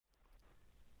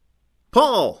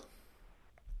Paul!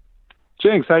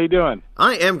 Jinx, how you doing?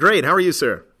 I am great. How are you,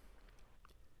 sir?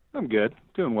 I'm good.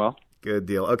 Doing well. Good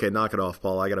deal. Okay, knock it off,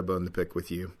 Paul. I got a bone to pick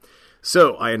with you.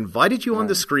 So, I invited you on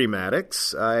to Scream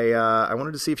Addicts. I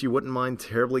wanted to see if you wouldn't mind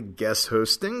terribly guest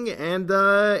hosting, and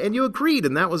you agreed,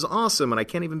 and that was awesome, and I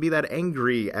can't even be that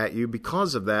angry at you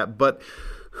because of that, but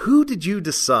who did you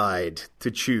decide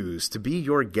to choose to be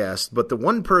your guest, but the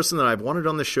one person that I've wanted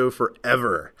on the show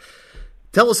forever?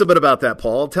 Tell us a bit about that,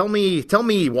 Paul. Tell me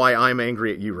why I'm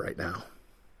angry at you right now.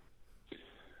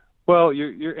 Well,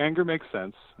 your anger makes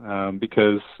sense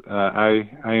because I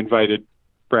invited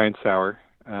Brian Sauer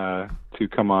to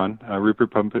come on.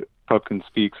 Rupert Pupkin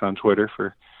Speaks on Twitter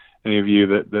for any of you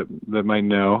that might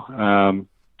know,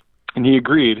 and he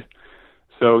agreed.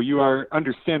 So you are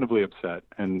understandably upset,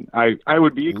 and I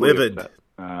would be equally livid. Upset.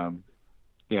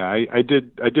 I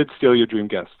did steal your dream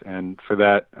guest, and for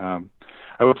that,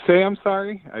 I would say I'm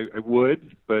sorry. I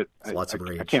would, but I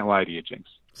can't lie to you, Jinx.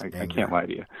 I can't lie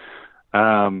to you.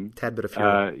 Tad bit of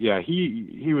fury.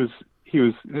 He was.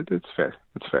 It's fair.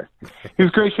 It's fair. He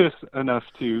was gracious enough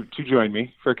to join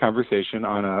me for a conversation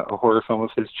on a horror film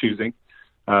of his choosing,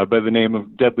 by the name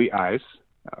of Deadly Eyes,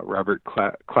 Robert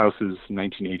Klaus's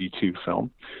 1982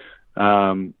 film.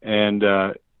 Are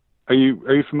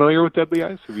you familiar with Deadly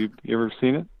Eyes? Have you ever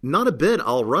seen it? Not a bit.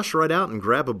 I'll rush right out and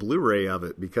grab a Blu-ray of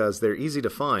it because they're easy to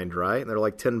find, right? They're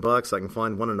like $10. I can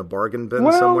find one in a bargain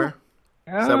bin somewhere.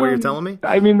 Is that what you're telling me?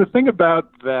 I mean, the thing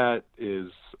about that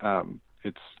is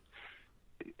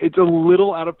it's a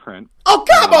little out of print. Oh,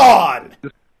 come on!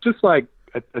 Just like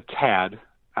a tad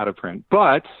out of print.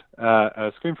 But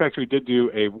Scream Factory did do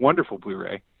a wonderful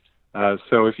Blu-ray.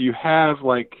 So if you have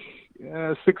like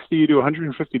 $60 to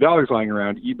 $150 lying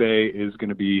around, eBay is going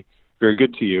to be very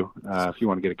good to you if you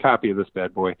want to get a copy of this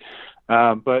bad boy.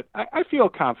 But I feel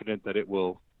confident that it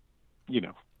will,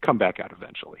 come back out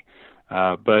eventually.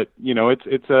 But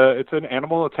it's an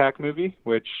animal attack movie,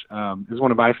 which is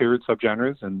one of my favorite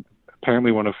subgenres, and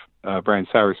apparently one of Brian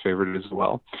Sauer's favorite as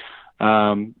well.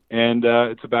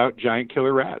 It's about giant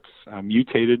killer rats,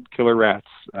 mutated killer rats,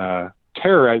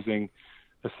 terrorizing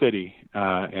a city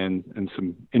and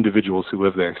some individuals who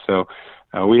live there. So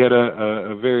we had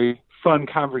a very fun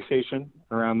conversation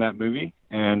around that movie,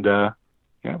 and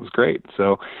it was great.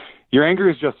 So your anger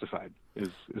is justified is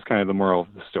kind of the moral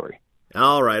of the story.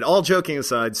 All right. All joking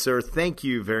aside, sir, thank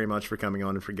you very much for coming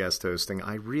on and for guest hosting.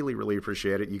 I really, really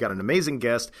appreciate it. You got an amazing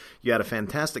guest. You had a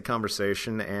fantastic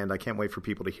conversation, and I can't wait for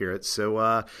people to hear it.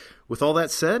 So with all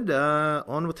that said,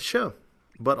 on with the show.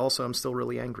 But also, I'm still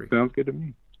really angry. Sounds good to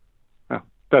me. Oh,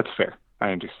 that's fair.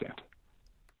 I understand.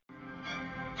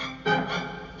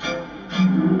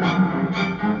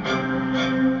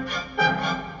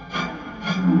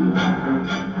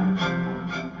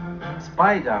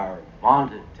 Despite our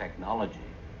vaunted technology,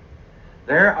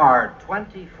 there are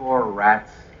 24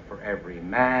 rats for every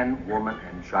man, woman,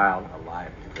 and child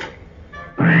alive today.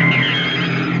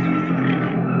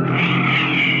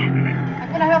 I'm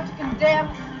going to have to condemn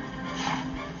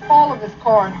all of this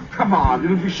corn. Come on,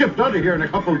 it'll be shipped out of here in a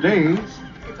couple of days.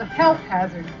 It's a health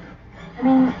hazard. I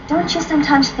mean, don't you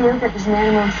sometimes feel that there's an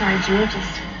animal inside you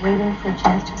just waiting for a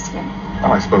chance to escape?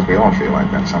 Well, I suppose we all feel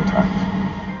like that sometimes.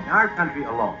 In our country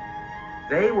alone,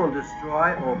 they will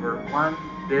destroy over $1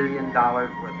 billion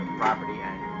worth of property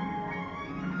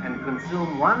annually and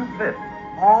consume 1/5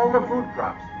 all the food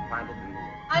crops planted in the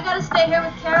world. I gotta stay here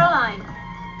with Caroline.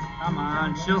 Come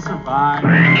on, she'll survive.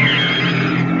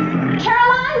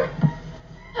 Caroline?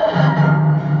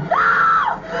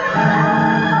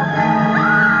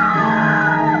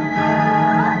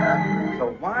 So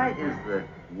why is the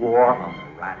war on the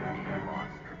rat being lost?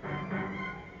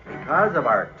 Because of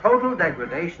our total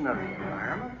degradation of the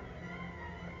environment,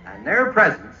 and their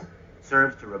presence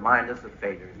serves to remind us of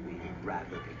failures we'd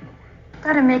rather ignore.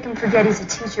 Gotta make him forget he's a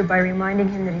teacher by reminding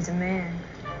him that he's a man.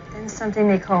 Then something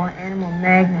they call animal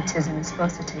magnetism is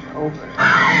supposed to take over.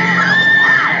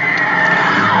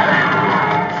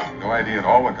 No idea at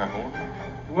all what got hold of him?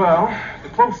 Well, the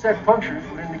close set punctures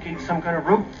would indicate some kind of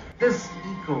root. This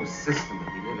ecosystem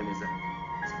that we live in is a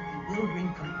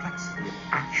bewildering complexity of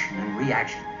action and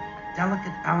reaction, a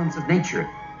delicate balance of nature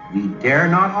we dare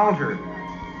not alter.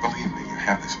 Believe me, you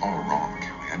have this all wrong,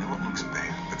 Kelly. I know it looks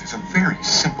bad, but there's a very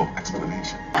simple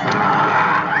explanation. I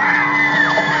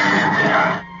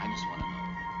just want to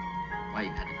know why you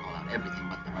had to call out everything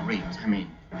but the Marines. I mean,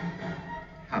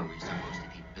 how are we supposed to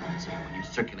keep business here when you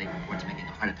circulate reports making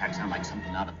a heart attack sound like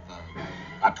something out of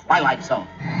a Twilight Zone?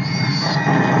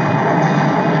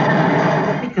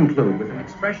 Let me conclude with an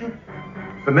expression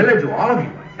familiar to all of you,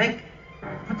 I think.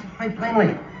 Puts it quite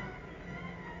plainly.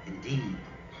 Indeed,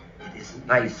 it isn't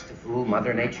nice to fool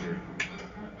Mother Nature.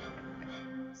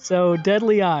 So,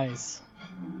 Deadly Eyes,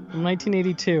 from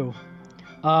 1982.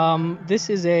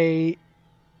 This is a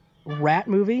rat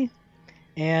movie,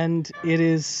 and it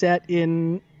is set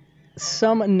in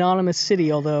some anonymous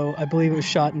city, although I believe it was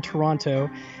shot in Toronto,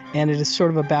 and it is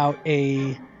sort of about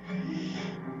a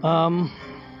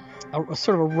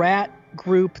sort of a rat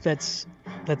group that's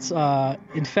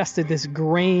infested this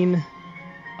grain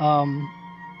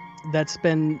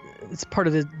it's part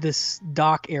of this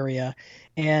dock area,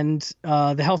 and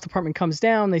the health department comes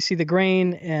down. They see the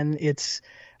grain, and it's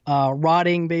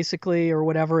rotting basically, or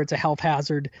whatever. It's a health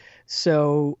hazard.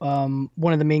 So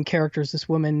one of the main characters, this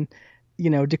woman,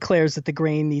 declares that the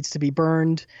grain needs to be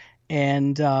burned,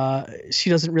 and she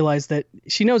doesn't realize that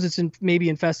she knows it's maybe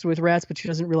infested with rats, but she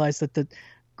doesn't realize that the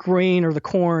grain or the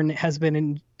corn has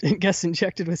been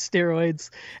injected with steroids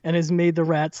and has made the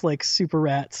rats like super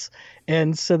rats.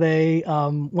 And so they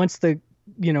once the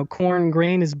corn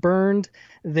grain is burned,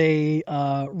 they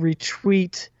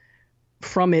retreat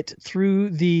from it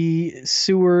through the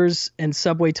sewers and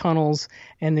subway tunnels,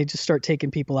 and they just start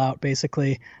taking people out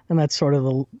basically. And that's sort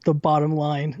of the bottom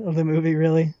line of the movie,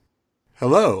 really.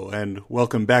 Hello, and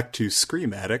welcome back to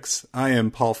Scream Addicts. I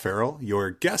am Paul Farrell, your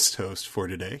guest host for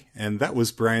today, and that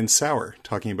was Brian Sauer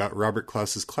talking about Robert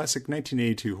Klaus's classic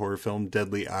 1982 horror film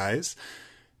Deadly Eyes.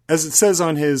 As it says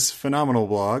on his phenomenal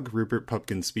blog, Rupert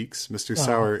Pupkin Speaks, Mr.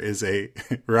 Sauer is a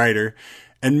writer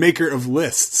and maker of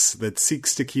lists that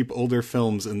seeks to keep older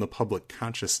films in the public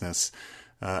consciousness.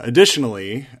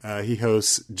 Additionally, he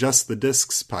hosts Just the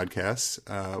Discs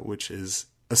podcast, which is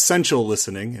essential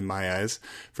listening, in my eyes,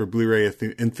 for Blu-ray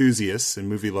enthusiasts and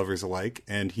movie lovers alike,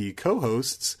 and he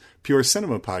co-hosts Pure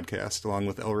Cinema podcast along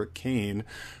with Elric Kane,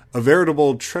 a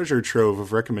veritable treasure trove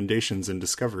of recommendations and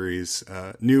discoveries,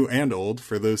 new and old,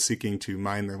 for those seeking to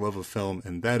mine their love of film,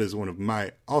 and that is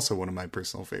also one of my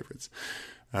personal favorites.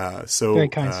 Very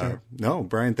kind, sir. No,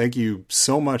 Brian, thank you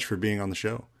so much for being on the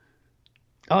show.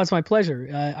 Oh, it's my pleasure.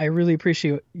 I really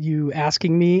appreciate you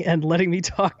asking me and letting me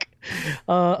talk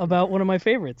about one of my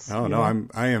favorites. Oh no,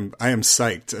 I am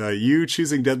psyched. You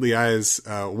choosing Deadly Eyes,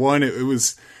 it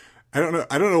was, I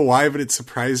don't know why, but it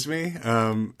surprised me,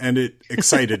 and it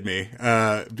excited me,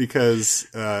 because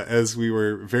as we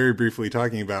were very briefly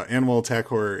talking about, animal attack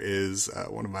horror is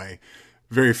one of my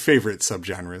very favorite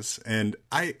subgenres, and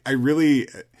I really,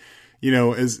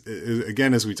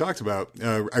 as we talked about,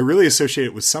 I really associate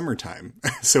it with summertime.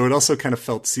 So it also kind of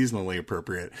felt seasonally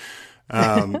appropriate,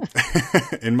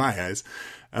 in my eyes.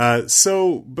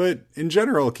 But in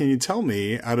general, can you tell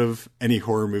me, out of any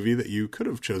horror movie that you could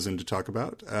have chosen to talk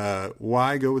about,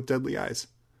 why go with Deadly Eyes?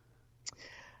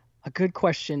 A good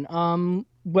question.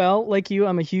 Well, like you,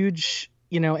 I'm a huge,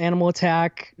 animal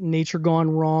attack, nature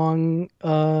gone wrong,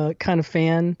 kind of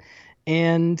fan.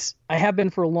 And I have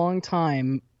been for a long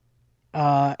time.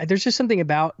 There's just something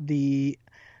about the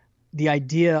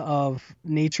idea of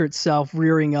nature itself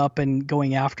rearing up and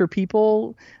going after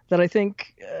people that I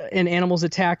think, and animals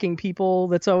attacking people,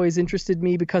 that's always interested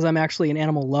me, because I'm actually an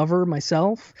animal lover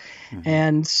myself. Mm-hmm.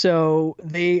 And so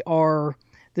they are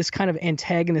this kind of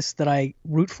antagonist that I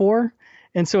root for.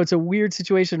 And so it's a weird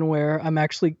situation where I'm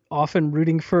actually often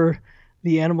rooting for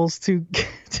the animals to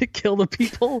kill the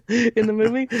people in the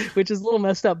movie, which is a little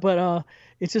messed up, but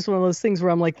it's just one of those things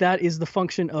where I'm like, that is the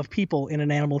function of people in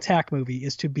an animal attack movie,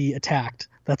 is to be attacked.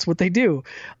 That's what they do.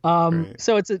 Right.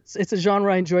 So it's a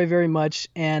genre I enjoy very much,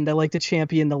 and I like to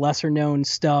champion the lesser known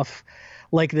stuff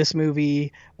like this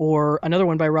movie, or another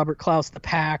one by Robert Klaus, The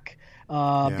Pack.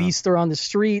 Beasts Are on the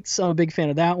Streets. I'm a big fan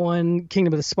of that one.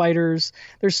 Kingdom of the Spiders.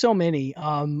 There's so many.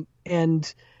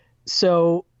 And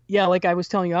so, yeah, like I was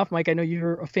telling you off, Mike, I know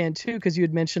you're a fan too, because you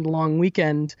had mentioned Long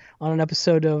Weekend on an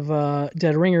episode of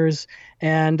Dead Ringers,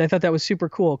 and I thought that was super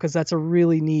cool, because that's a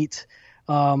really neat,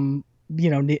 nature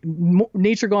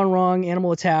gone wrong,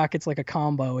 animal attack. It's like a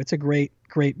combo. It's a great,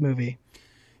 great movie.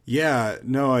 Yeah,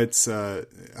 no, it's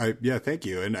thank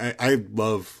you, and I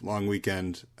love Long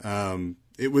Weekend.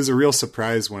 It was a real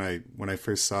surprise when I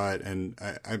first saw it, and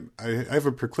I have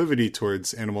a proclivity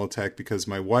towards animal attack because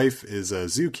my wife is a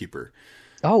zookeeper.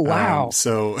 Oh, wow.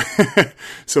 So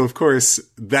of course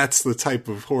that's the type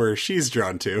of horror she's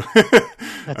drawn to.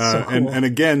 That's so cool. And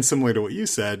again, similar to what you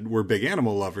said, we're big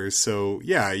animal lovers. So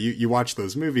yeah, you watch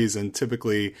those movies, and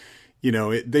typically,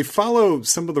 they follow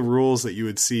some of the rules that you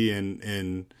would see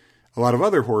in a lot of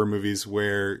other horror movies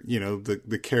where,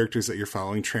 the characters that you're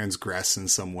following transgress in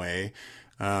some way.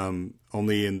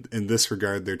 Only in this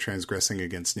regard, they're transgressing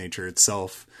against nature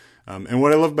itself. And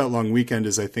what I love about Long Weekend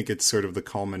is I think it's sort of the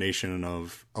culmination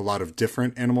of a lot of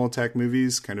different animal attack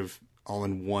movies, kind of all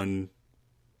in one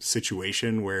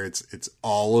situation where it's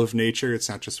all of nature. It's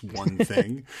not just one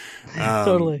thing,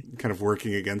 Totally kind of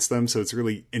working against them. So it's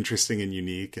really interesting and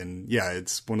unique. And yeah,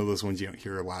 it's one of those ones you don't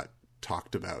hear a lot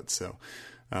talked about. So,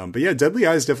 but yeah, Deadly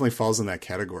Eyes definitely falls in that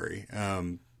category.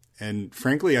 And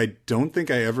frankly, I don't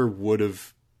think I ever would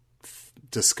have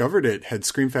discovered it had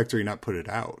Scream Factory not put it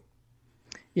out.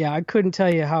 Yeah, I couldn't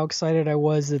tell you how excited I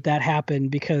was that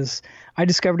happened, because I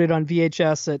discovered it on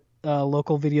VHS at a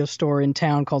local video store in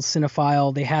town called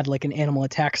Cinephile. They had like an Animal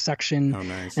Attack section. Oh,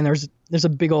 nice. And there's a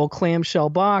big old clamshell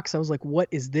box. I was like, what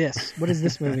is this? What is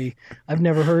this movie? I've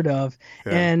never heard of.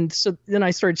 Yeah. And so then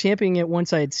I started championing it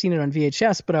once I had seen it on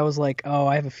VHS, but I was like, oh,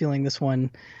 I have a feeling this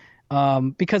one,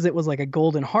 because it was like a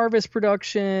Golden Harvest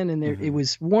production and it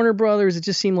was Warner Brothers. It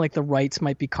just seemed like the rights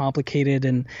might be complicated,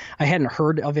 and I hadn't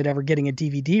heard of it ever getting a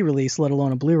DVD release, let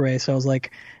alone a Blu-ray. So I was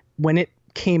like, when it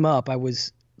came up, I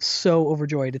was so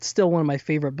overjoyed. It's still one of my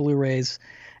favorite Blu-rays,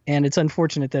 and it's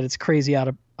unfortunate that it's crazy out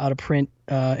of print,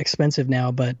 expensive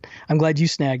now, but I'm glad you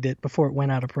snagged it before it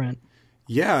went out of print.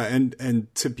 Yeah, and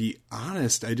to be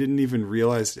honest, I didn't even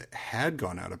realize it had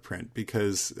gone out of print,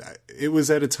 because it was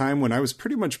at a time when I was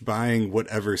pretty much buying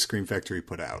whatever Scream Factory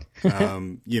put out.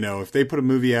 If they put a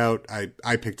movie out,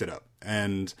 I picked it up,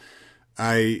 and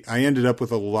I ended up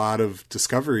with a lot of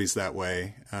discoveries that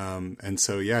way. And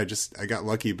so yeah, I got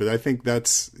lucky. But I think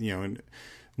that's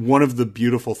one of the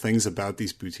beautiful things about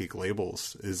these boutique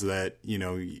labels is that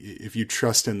if you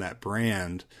trust in that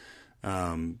brand,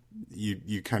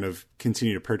 you kind of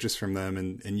continue to purchase from them,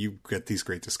 and you get these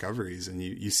great discoveries, and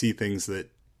you see things that,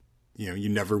 you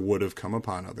never would have come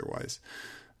upon otherwise.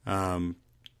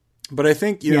 But I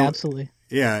think, absolutely.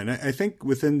 Yeah. And I think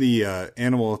within the,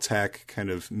 Animal Attack kind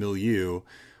of milieu,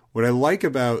 what I like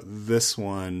about this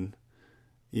one,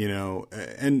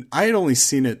 and I had only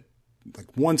seen it like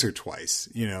once or twice,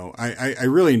 I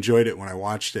really enjoyed it when I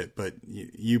watched it, but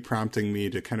you prompting me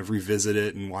to kind of revisit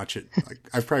it and watch it. Like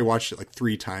I've probably watched it like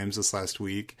 3 times this last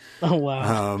week. Oh,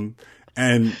 wow.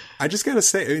 And I just gotta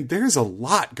say, there's a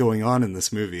lot going on in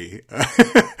this movie.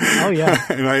 Oh yeah.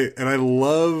 and I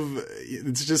love,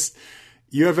 it's just,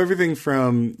 you have everything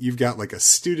from, you've got like a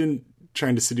student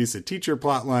trying to seduce a teacher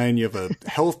plotline. You have a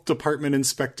health department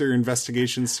inspector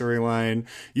investigation storyline.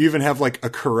 You even have like a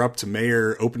corrupt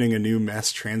mayor opening a new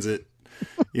mass transit,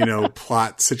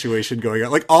 plot situation going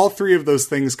on. Like all 3 of those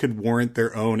things could warrant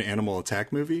their own Animal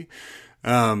Attack movie.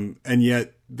 And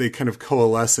yet they kind of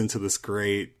coalesce into this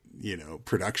great,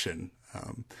 production.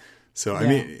 So, yeah. I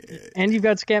mean, and you've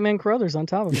got Scatman Crothers on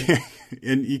top of it.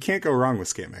 And you can't go wrong with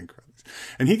Scatman Crothers.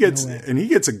 And he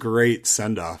gets a great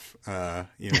send off.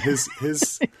 His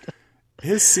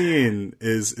scene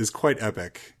is quite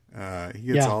epic. He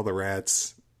gets all the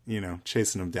rats,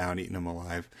 chasing them down, eating them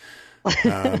alive.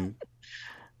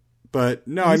 But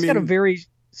no, he's got a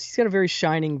very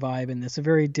shining vibe in this, a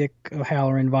very Dick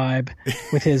O'Halloran vibe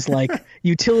with his like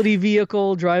utility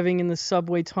vehicle driving in the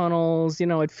subway tunnels.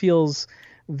 It feels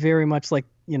very much like,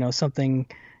 something,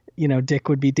 Dick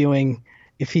would be doing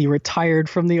if he retired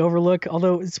from the Overlook,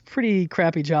 although it's a pretty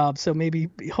crappy job. So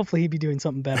hopefully he'd be doing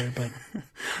something better, but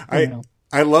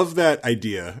I love that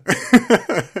idea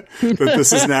that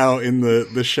this is now in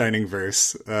the Shining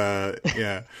verse.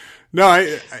 Yeah. No,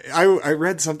 I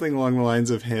read something along the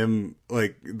lines of him,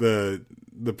 like the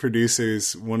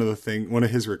producers, one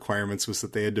of his requirements was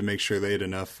that they had to make sure they had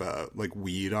enough like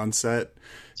weed on set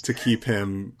to keep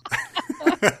him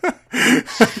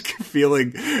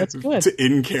feeling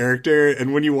in character.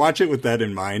 And when you watch it with that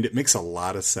in mind, it makes a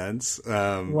lot of sense.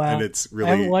 Wow. And it's really,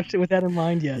 I haven't watched it with that in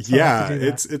mind yet. So yeah,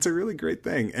 it's a really great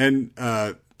thing. And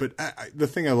but the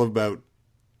thing I love about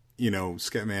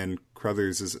Scatman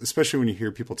Crothers is, especially when you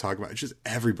hear people talk about it, just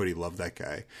everybody loved that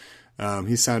guy.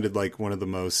 He sounded like one of the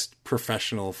most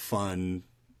professional, fun,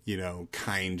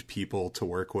 kind people to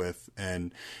work with.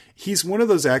 And he's one of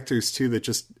those actors too, that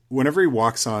just, whenever he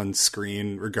walks on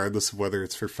screen, regardless of whether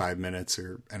it's for 5 minutes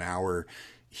or an hour,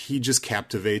 he just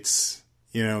captivates,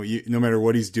 no matter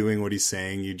what he's doing, what he's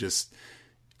saying,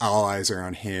 all eyes are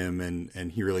on him,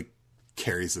 and he really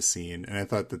carries the scene. And I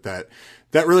thought that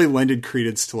really lended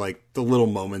credence to like the little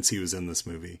moments he was in this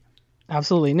movie.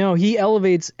 Absolutely. No, he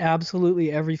elevates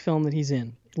absolutely every film that he's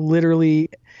in. Literally,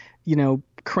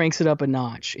 cranks it up a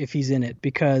notch if he's in it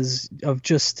because of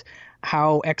just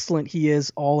how excellent he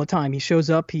is all the time. He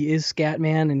shows up, he is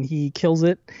Scatman, and he kills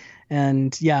it.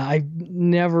 And yeah, I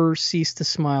never cease to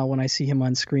smile when I see him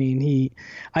on screen.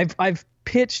 I've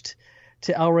pitched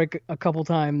to Elric a couple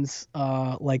times,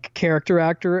 like character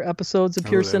actor episodes of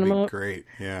Pure Cinema. Great,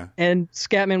 yeah. And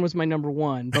Scatman was my number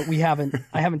 1, but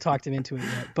I haven't talked him into it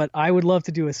yet. But I would love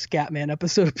to do a Scatman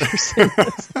episode of Pure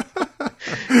Cinema.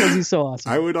 because he's so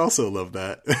awesome. I would also love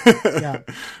that.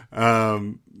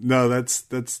 No,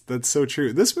 that's so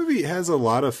true. This movie has a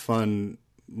lot of fun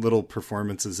little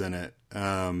performances in it.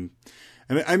 And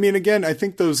I mean, again, I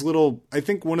think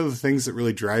one of the things that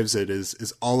really drives it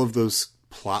is all of those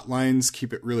plot lines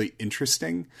keep it really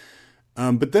interesting.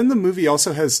 But then the movie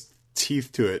also has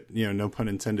teeth to it, no pun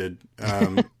intended.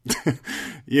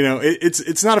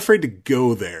 It's not afraid to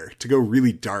go there, to go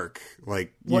really dark.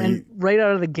 Like, and right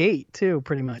out of the gate too,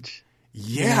 pretty much.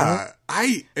 Yeah.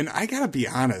 I gotta be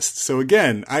honest. So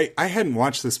again, I hadn't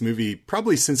watched this movie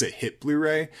probably since it hit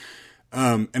Blu-ray.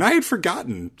 And I had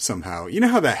forgotten somehow. You know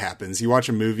how that happens. You watch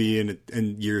a movie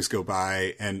and years go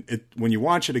by, and when you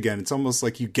watch it again, it's almost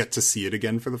like you get to see it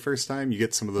again for the first time. You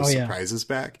get some of those surprises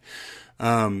back.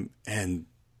 And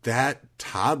that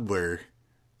toddler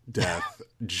death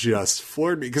just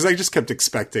floored me, because I just kept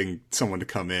expecting someone to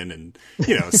come in and,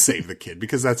 save the kid,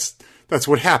 because that's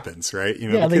what happens, right?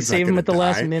 They save him at the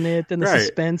last minute, and the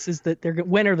suspense is that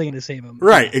when are they going to save him?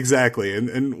 Right, exactly.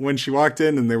 And when she walked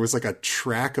in and there was like a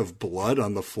track of blood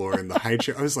on the floor in the high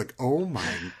chair, I was like, oh my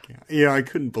God. I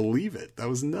couldn't believe it. That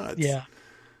was nuts. Yeah.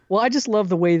 Well, I just love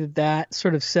the way that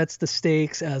sort of sets the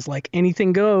stakes as like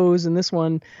anything goes in this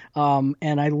one. And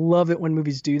I love it when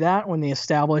movies do that, when they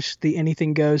establish the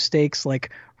anything goes stakes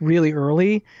like really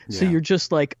early. Yeah. So you're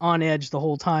just like on edge the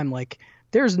whole time. Like,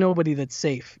 there's nobody that's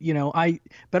safe. I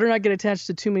better not get attached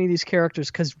to too many of these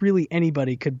characters, because really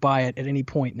anybody could buy it at any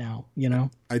point now,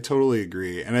 I totally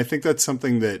agree. And I think that's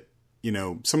something that,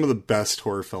 some of the best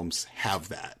horror films have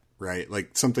that, right?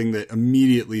 Like something that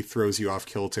immediately throws you off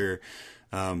kilter,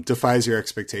 defies your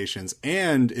expectations,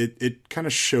 and it kind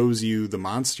of shows you the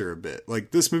monster a bit.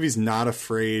 Like, this movie's not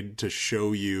afraid to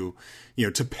show you,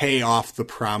 to pay off the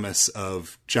promise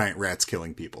of giant rats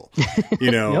killing people.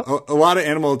 Yep. A lot of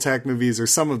animal attack movies, or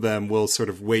some of them, will sort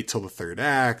of wait till the third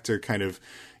act, or kind of,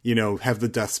 have the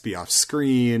deaths be off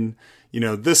screen.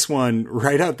 This one,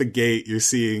 right out the gate, you're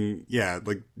seeing,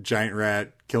 like giant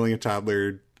rat killing a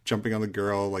toddler, jumping on the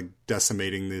girl, like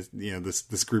decimating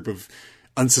this group of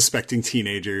unsuspecting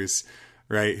teenagers,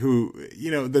 right? Who,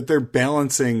 that they're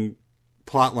balancing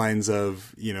plot lines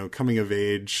of, coming of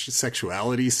age,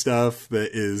 sexuality stuff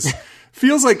that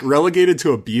feels like relegated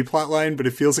to a B plot line, but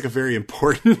it feels like a very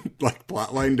important like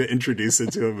plot line to introduce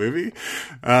into a movie.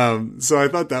 So I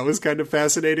thought that was kind of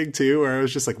fascinating too, where I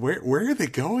was just like, where are they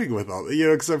going with all,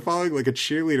 because I'm following like a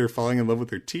cheerleader falling in love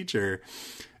with her teacher.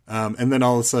 And then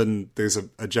all of a sudden there's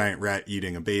a giant rat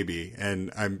eating a baby,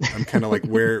 and I'm kind of like,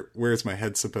 where's my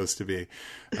head supposed to be?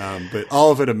 But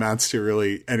all of it amounts to a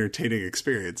really entertaining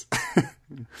experience.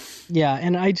 Yeah.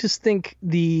 And I just think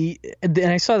and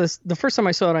I saw this the first time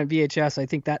I saw it on VHS, I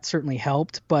think that certainly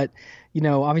helped. But,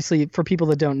 obviously for people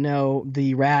that don't know,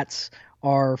 the rats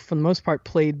are for the most part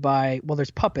played by, well,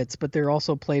 there's puppets, but they're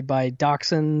also played by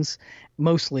dachshunds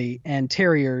mostly, and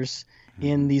terriers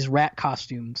in these rat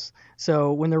costumes.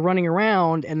 So when they're running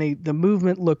around and the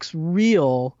movement looks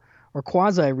real or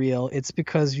quasi-real, it's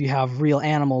because you have real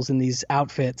animals in these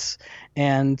outfits.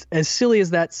 And as silly as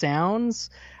that sounds,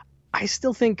 I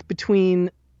still think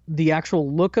between the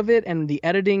actual look of it and the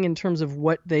editing in terms of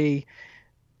what they're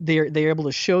able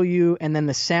to show you, and then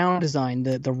the sound design,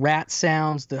 the rat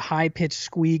sounds, the high-pitched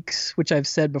squeaks, which I've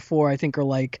said before, I think are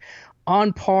like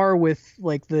on par with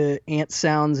like the ant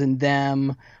sounds in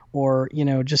Them, or,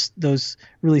 just those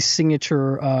really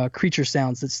signature creature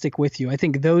sounds that stick with you. I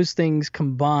think those things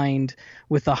combined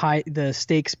with the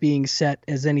stakes being set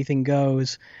as anything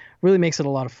goes really makes it a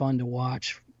lot of fun to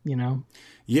watch,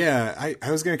 Yeah,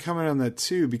 I was going to comment on that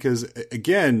too, because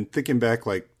again, thinking back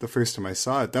like the first time I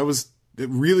saw it, it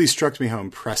really struck me how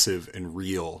impressive and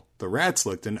real the rats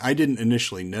looked. And I didn't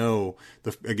initially know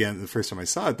the first time I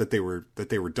saw it that they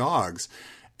were dogs.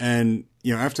 And,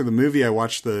 after the movie, I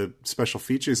watched the special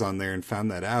features on there and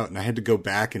found that out. And I had to go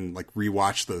back and like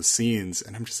rewatch those scenes.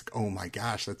 And I'm just like, oh my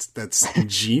gosh, that's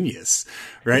genius,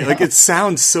 right? Yeah. Like it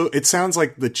sounds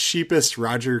like the cheapest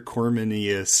Roger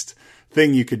Corman-iest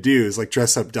thing you could do is like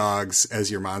dress up dogs as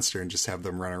your monster and just have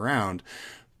them run around.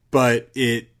 But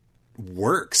it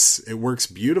works. It works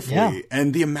beautifully. Yeah.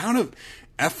 And the amount of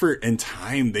effort and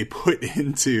time they put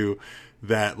into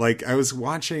that, like I was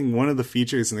watching one of the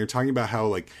features and they're talking about how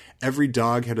like every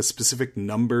dog had a specific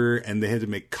number and they had to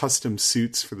make custom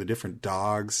suits for the different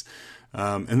dogs.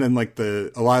 And then like a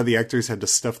lot of the actors had to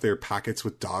stuff their pockets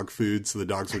with dog food so the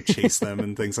dogs would chase them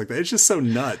and things like that. It's just so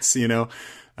nuts,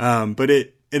 but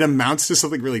it amounts to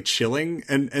something really chilling.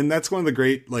 And that's one of the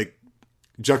great like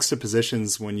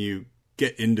juxtapositions when you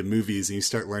get into movies and you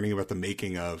start learning about the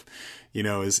making of,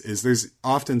 is there's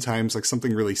oftentimes like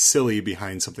something really silly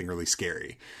behind something really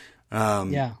scary.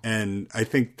 Yeah. And I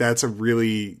think that's a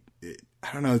really,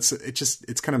 I don't know,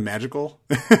 it's kind of magical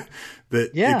that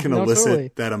it can elicit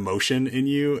totally. that emotion in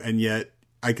you, and yet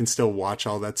I can still watch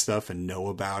all that stuff and know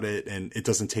about it, and it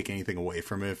doesn't take anything away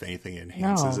from it. If anything, it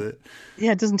enhances it.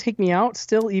 Yeah, it doesn't take me out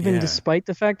still, even despite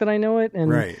the fact that I know it. And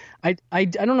right. I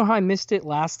don't know how I missed it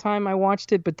last time I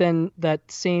watched it, but then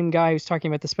that same guy who's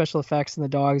talking about the special effects and the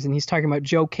dogs, and he's talking about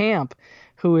Joe Camp,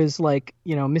 who is like,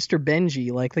 Mr.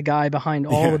 Benji, like the guy behind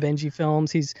all the Benji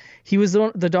films. He was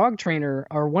the dog trainer,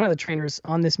 or one of the trainers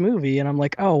on this movie, and I'm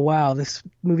like, oh wow, this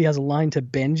movie has a line to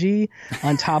Benji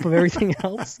on top of everything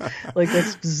else. Like,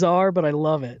 that's bizarre, but I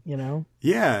love it.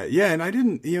 Yeah, and I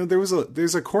didn't.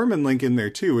 There's a Corman link in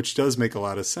there too, which does make a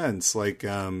lot of sense. Like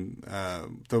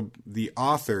the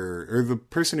author, or the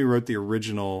person who wrote the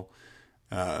original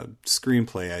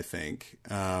screenplay, I think,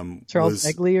 Charles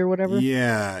Egley or whatever.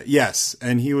 Yes,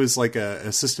 and he was like a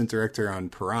assistant director on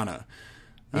Piranha.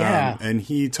 And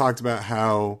he talked about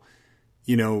how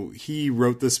he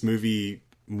wrote this movie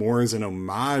more as an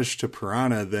homage to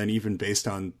Piranha than even based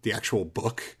on the actual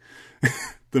book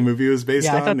the movie was based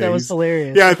on. I thought that was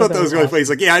hilarious. Yeah, I thought that was really funny. He's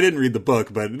like, I didn't read the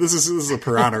book, but this is a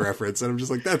Piranha reference, and I'm just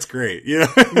like, that's great. Yeah,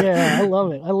 I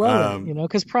love it.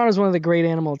 Because Piranha is one of the great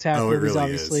animal attack movies, really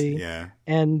obviously. Is. Yeah.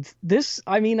 And this,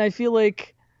 I feel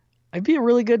like I'd be a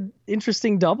really good,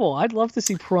 interesting double. I'd love to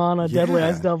see Piranha Deadly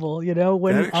Eyes double,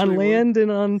 when on land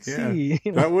and on sea.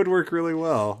 That would work really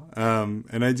well.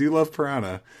 And I do love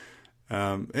Piranha.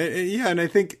 And I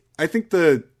think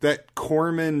that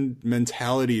Corman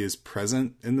mentality is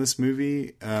present in this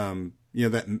movie.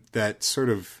 That sort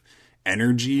of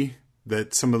energy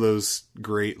that some of those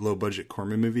great low budget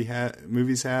Corman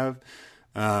movies have,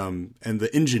 and the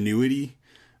ingenuity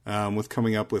with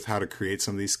coming up with how to create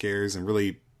some of these scares and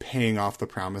really paying off the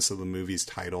promise of the movie's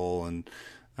title. And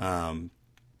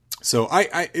so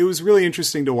it was really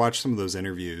interesting to watch some of those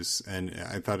interviews, and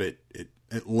I thought it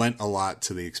lent a lot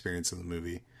to the experience of the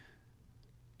movie.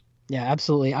 Yeah,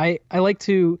 absolutely. I like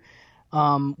to,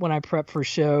 when I prep for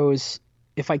shows,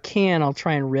 if I can, I'll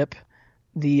try and rip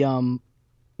the,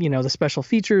 the special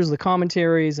features, the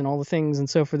commentaries, and all the things. And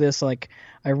so for this, like,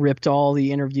 I ripped all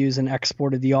the interviews and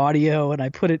exported the audio, and I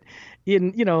put it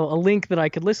in, a link that I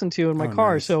could listen to in my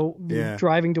car. Nice. So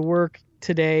driving to work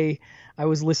today, I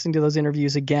was listening to those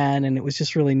interviews again, and it was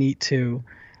just really neat to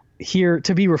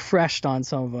be refreshed on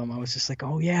some of them. I was just like,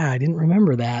 oh yeah, I didn't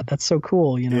remember that. That's so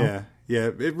cool, Yeah,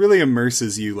 it really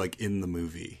immerses you like in the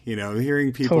movie,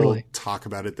 hearing people talk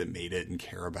about it that made it and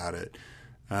care about it.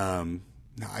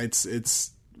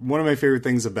 It's one of my favorite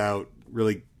things about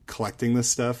really collecting this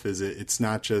stuff is it's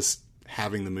not just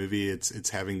having the movie, it's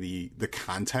having the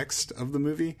context of the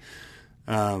movie.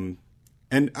 And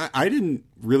I didn't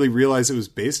really realize it was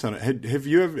based on it. Have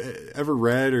you ever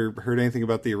read or heard anything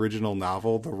about the original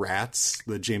novel, The Rats,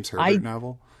 the James Herbert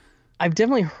novel? I've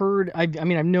definitely heard. I've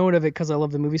known of it because I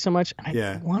love the movie so much. And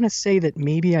I want to say that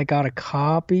maybe I got a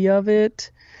copy of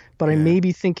it, but I may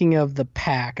be thinking of The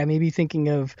Pack. I may be thinking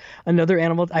of another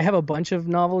animal. I have a bunch of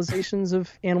novelizations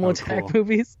of animal attack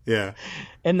movies. Yeah,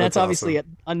 and that's obviously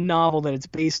a novel that it's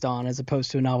based on, as opposed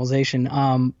to a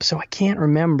novelization. So I can't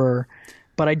remember.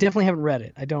 But I definitely haven't read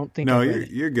it. I don't think. No,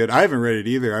 you're good. I haven't read it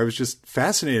either. I was just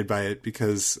fascinated by it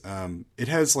because it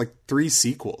has like 3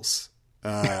 sequels.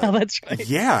 That's right.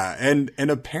 Yeah, and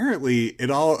apparently it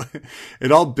all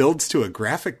builds to a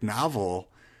graphic novel,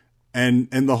 and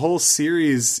the whole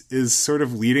series is sort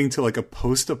of leading to like a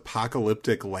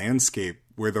post-apocalyptic landscape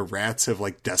where the rats have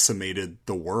like decimated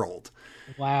the world.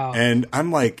 Wow. And I'm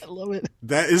like, I love it.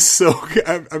 That is so.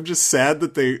 I'm just sad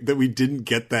that we didn't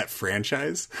get that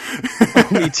franchise.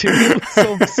 Me too.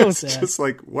 So sad. It's just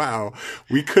like, wow,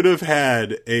 we could have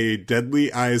had a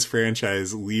Deadly Eyes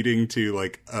franchise leading to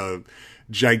like a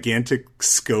gigantic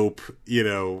scope,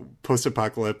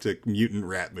 post-apocalyptic mutant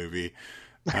rat movie.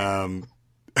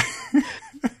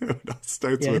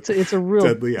 It's a real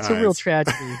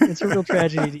tragedy. It's a real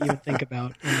tragedy to even think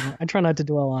about. I try not to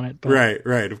dwell on it. But...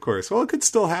 Right. Of course. Well, it could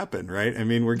still happen, right? I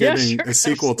mean, we're getting a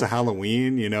sequel to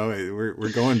Halloween.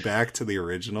 We're going back to the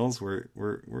originals. We're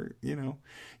you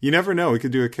never know. We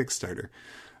could do a Kickstarter.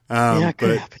 It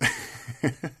could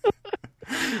happen.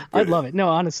 I'd love it. No,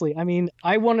 honestly, I mean,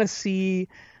 I want to see.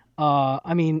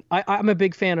 I'm a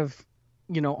big fan of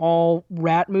all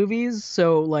rat movies.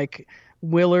 So like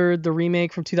Willard, the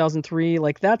remake from 2003,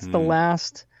 like that's the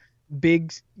last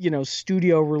big,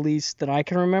 studio release that I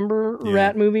can remember.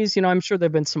 Rat movies, I'm sure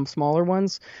there've been some smaller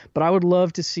ones, but I would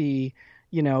love to see,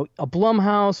 a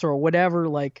Blumhouse or whatever.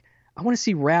 Like I want to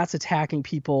see rats attacking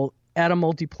people at a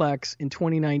multiplex in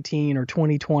 2019 or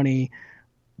 2020.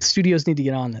 Studios need to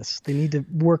get on this. They need to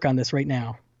work on this right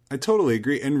now. I totally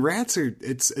agree. And rats are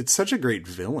it's such a great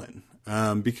villain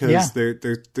because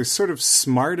they're sort of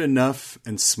smart enough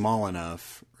and small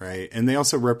enough, right? And they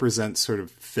also represent sort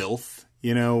of filth,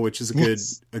 which is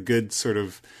a good sort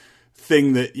of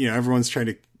thing that everyone's trying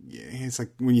to. It's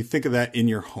like when you think of that in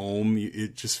your home,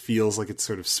 it just feels like it's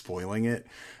sort of spoiling it.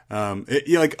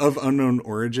 Like Of Unknown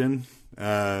Origin.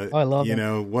 I love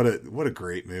it. What a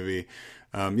great movie.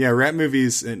 Rat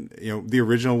movies, and the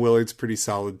original Willard's pretty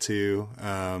solid too.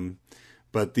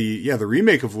 But the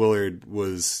remake of Willard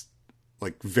was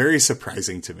like very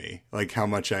surprising to me, like how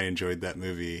much I enjoyed that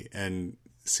movie, and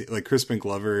like Crispin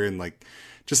Glover and like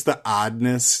just the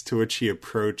oddness to which he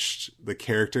approached the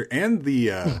character and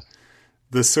the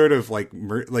sort of like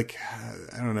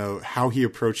I don't know how he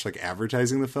approached like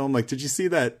advertising the film. Like, did you see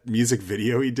that music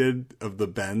video he did of the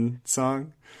Ben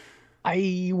song?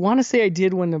 I want to say I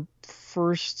did when the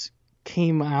first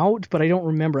came out, but I don't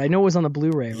remember. I know it was on the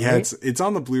Blu-ray, right? Yeah, it's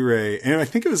on the Blu-ray, and I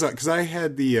think it was because I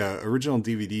had the original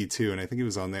DVD too, and I think it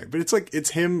was on there. But it's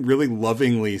him really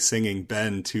lovingly singing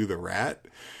Ben to the rat,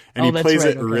 and he plays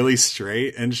it really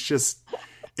straight, and it's just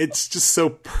so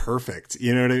perfect.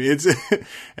 You know what I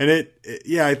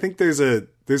mean? I think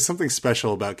there's something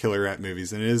special about killer rat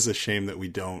movies, and it is a shame that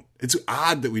it's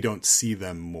odd that we don't see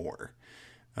them more.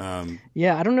 I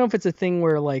don't know if it's a thing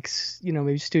where like,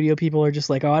 maybe studio people are just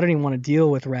like, oh, I don't even want to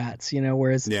deal with rats,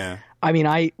 whereas, I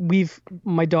mean,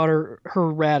 my daughter, her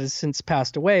rat has since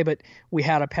passed away, but we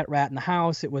had a pet rat in the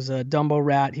house. It was a Dumbo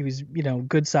rat. He was,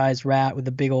 good sized rat with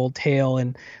a big old tail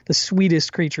and the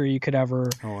sweetest creature you could ever,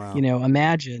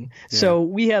 imagine. Yeah. So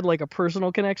we had like a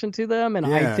personal connection to them. And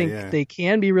I think they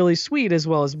can be really sweet as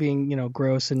well as being,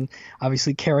 gross and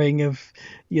obviously carrying of,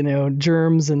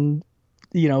 germs and,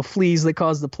 fleas that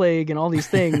cause the plague and all these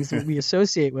things that we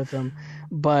associate with them.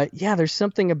 But there's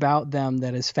something about them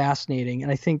that is fascinating. And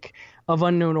I think Of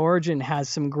Unknown Origin has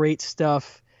some great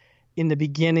stuff in the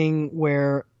beginning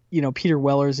where, Peter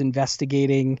Weller's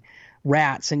investigating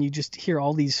rats and you just hear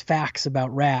all these facts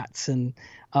about rats. And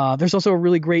there's also a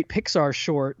really great Pixar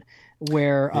short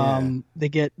where they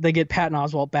get Patton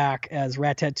Oswalt back as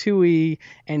Ratatouille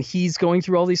and he's going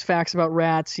through all these facts about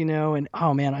rats, and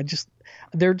oh man,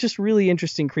 they're just really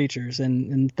interesting creatures,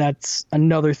 and that's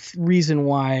another reason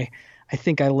why I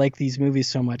think I like these movies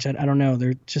so much. I don't know,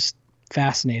 they're just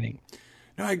fascinating.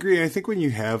 No, I agree. I think when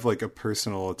you have like a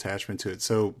personal attachment to it,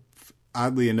 so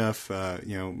oddly enough,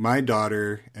 my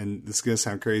daughter, and this is going to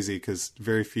sound crazy because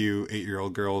very few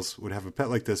 8-year-old girls would have a pet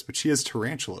like this, but she has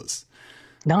tarantulas.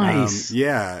 Nice.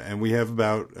 And we have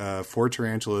about 4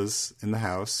 tarantulas in the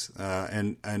house.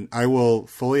 And I will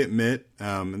fully admit,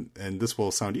 and this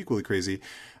will sound equally crazy,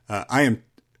 I am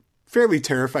fairly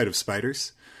terrified of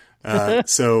spiders.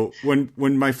 So when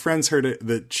my friends heard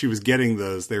that she was getting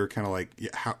those, they were kind of like,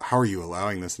 how are you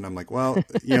allowing this? And I'm like, well,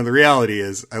 the reality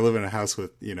is I live in a house with,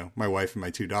 my wife and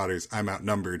my 2 daughters. I'm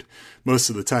outnumbered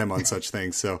most of the time on such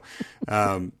things. So,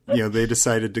 they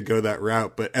decided to go that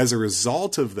route. But as a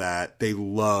result of that, they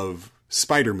love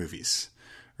spider movies,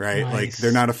 right? Nice. Like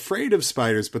they're not afraid of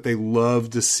spiders, but they love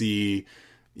to see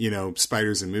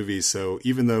spiders in movies. So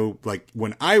even though like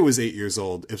when I was 8 years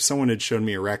old, if someone had shown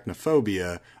me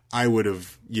arachnophobia, I would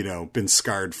have, been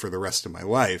scarred for the rest of my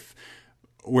life.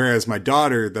 Whereas my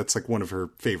daughter, that's like one of her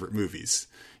favorite movies,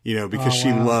 because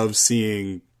she loves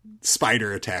seeing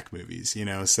spider attack movies,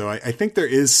 so I think there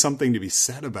is something to be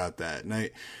said about that. And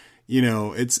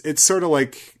it's sort of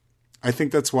like, I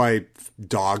think that's why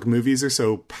dog movies are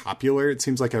so popular. It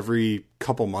seems like every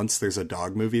couple months there's a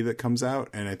dog movie that comes out.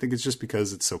 And I think it's just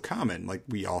because it's so common. Like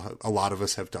a lot of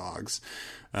us have dogs.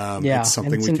 It's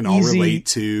something we can all relate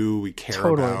to. We care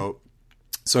about.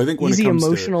 So I think when easy it comes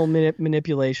emotional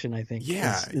manipulation, I think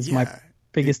is my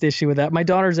biggest issue with that. My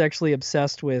daughter's actually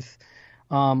obsessed with,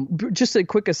 just a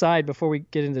quick aside before we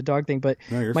get into the dog thing, but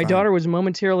my daughter was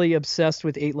momentarily obsessed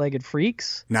with 8-Legged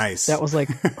Freaks. Nice. That was like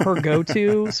her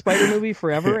go-to spider movie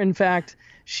forever. In fact,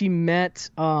 she met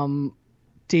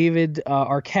David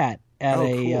Arquette at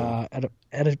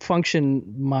a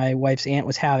function my wife's aunt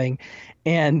was having,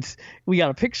 and we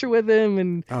got a picture with him,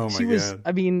 and she was,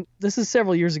 I mean, this is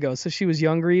several years ago, so she was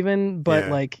younger even, but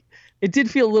like it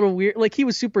did feel a little weird. Like he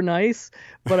was super nice,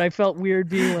 but I felt weird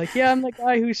being like, I'm the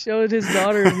guy who showed his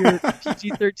daughter your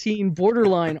PG-13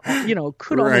 borderline,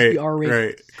 could almost be R-rated.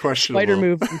 Right. Questionable. Spider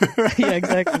movie. Yeah,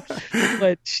 exactly.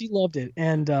 But she loved it.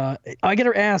 And I got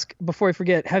to ask before I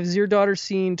forget, has your daughter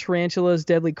seen Tarantula's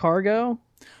Deadly Cargo?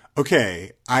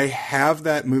 Okay. I have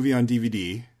that movie on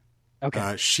DVD.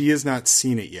 Okay. She has not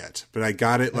seen it yet, but I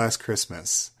got it last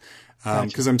Christmas.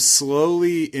 because I'm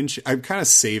slowly I'm kind of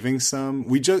saving some.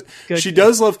 She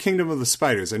does love Kingdom of the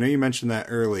Spiders. I know you mentioned that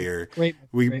earlier. Great.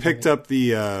 We picked up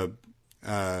the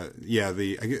I guess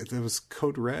it was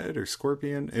Code Red or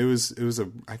Scorpion. It was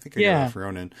I think I got it for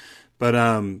Ronin, but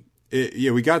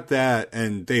we got that,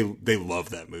 and they love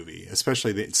that movie,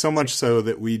 especially so much so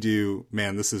that we do.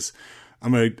 Man, this is.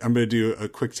 I'm gonna do a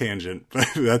quick tangent, but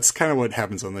that's kind of what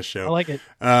happens on this show. I like it.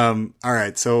 All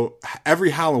right, so every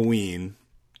Halloween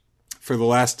for the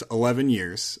last 11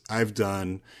 years, I've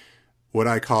done what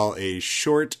I call a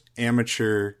short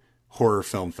amateur horror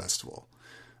film festival.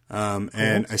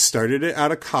 And I started it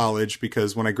out of college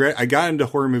because when I got into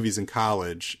horror movies in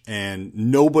college, and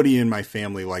nobody in my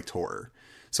family liked horror.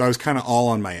 So I was kind of all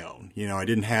on my own. You know, I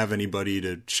didn't have anybody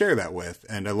to share that with,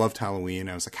 and I loved Halloween.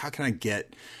 I was like, how can I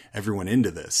get everyone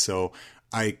into this? So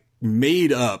I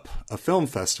made up a film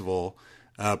festival,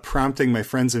 prompting my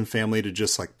friends and family to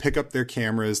just like pick up their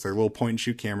cameras, their little point and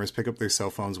shoot cameras, pick up their cell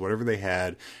phones, whatever they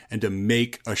had, and to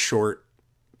make a short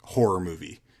horror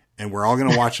movie. And we're all going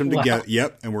to watch them together.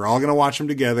 Yep. And we're all going to watch them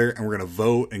together, and we're going to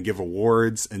vote and give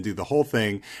awards and do the whole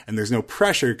thing. And there's no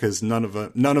pressure because none of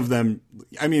them,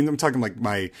 I mean, I'm talking like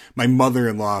my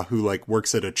mother-in-law who like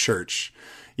works at a church,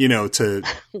 you know, to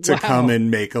come and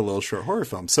make a little short horror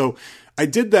film. So I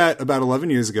did that about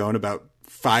 11 years ago, and about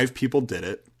 5 people did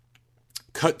it.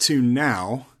 Cut to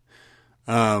now,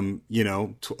 11,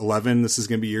 this is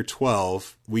going to be year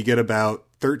 12. We get about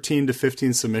 13 to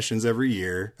 15 submissions every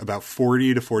year. About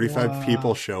 40 to 45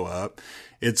 people show up.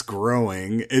 It's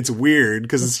growing. It's weird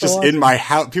because it's just in my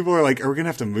house. People are like, are we going to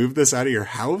have to move this out of your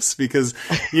house? Because,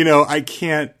 I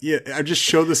can't, I just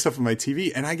show this stuff on my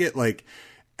TV, and I get like,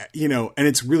 and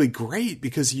it's really great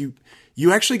because you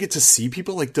actually get to see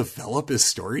people like develop as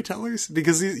storytellers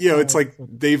because, it's like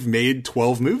they've made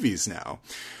 12 movies now.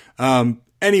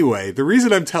 Anyway, the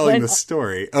reason I'm telling this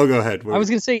story. Oh, go ahead. I was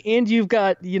going to say, and you've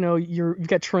got, you've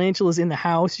got tarantulas in the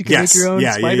house. You can make your own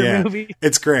spider movie.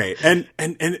 It's great. And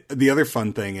the other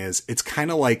fun thing is, it's kind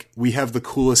of like we have the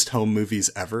coolest home movies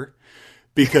ever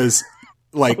because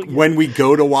when we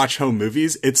go to watch home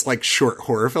movies, it's like short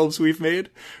horror films we've made,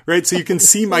 right? So you can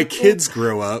see my kids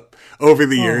grow up over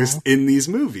the years in these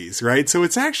movies, right? So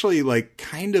it's actually like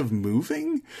kind of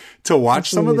moving to watch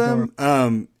some of them.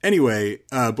 Anyway,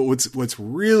 but what's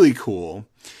really cool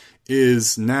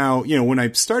is now, when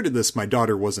I started this, my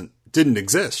daughter didn't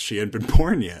exist. She hadn't been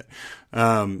born yet.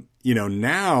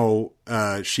 Now,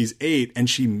 she's 8 and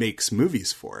she makes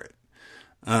movies for it.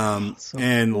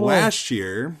 Last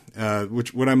year,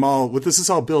 what this is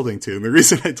all building to, and the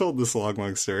reason I told this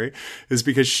long story is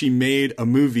because she made a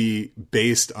movie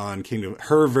based on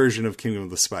her version of Kingdom of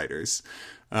the Spiders.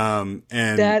 And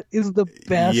that is the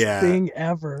best thing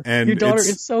ever. And your daughter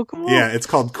is so cool. Yeah, it's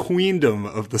called Queendom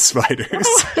of the Spiders.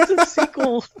 It's a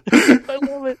sequel. I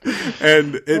love it.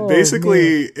 And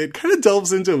it it kind of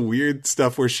delves into weird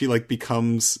stuff where she like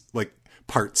becomes like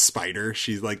part spider.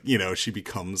 She's like, she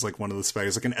becomes like one of the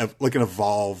spiders, like an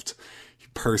evolved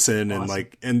person. Awesome.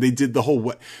 And they did the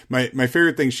whole my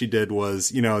favorite thing she did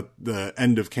was, the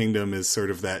end of Kingdom is sort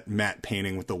of that matte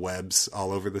painting with the webs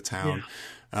all over the town.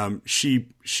 Yeah.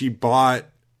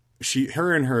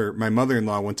 My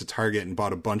mother-in-law went to Target and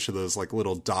bought a bunch of those like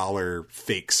little dollar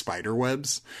fake spider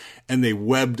webs, and they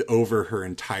webbed over her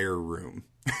entire room.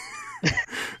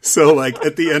 So like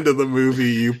at the end of the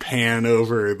movie, you pan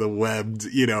over the webbed,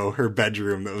 her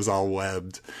bedroom that was all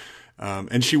webbed.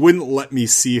 And she wouldn't let me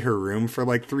see her room for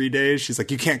like 3 days. She's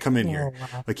like, you can't come in here.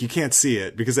 Wow. Like you can't see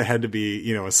it because it had to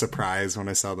be, a surprise when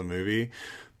I saw the movie.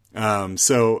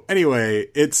 So anyway,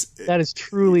 that is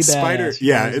truly Spider. Badass.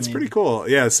 Yeah, it's pretty cool.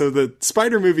 Yeah. So the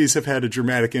Spider movies have had a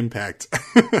dramatic impact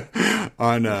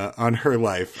on her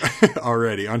life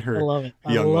already, on her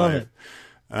young life.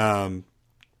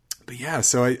 But yeah,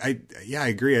 so I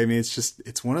agree. I mean,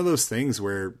 it's one of those things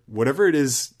where whatever it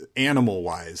is animal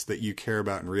wise that you care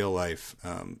about in real life,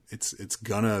 it's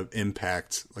gonna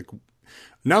impact like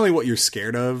not only what you're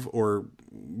scared of or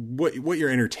what you're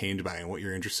entertained by and what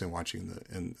you're interested in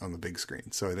watching on the big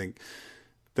screen. So I think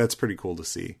that's pretty cool to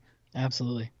see.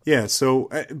 Absolutely. Yeah. So,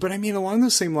 but I mean, along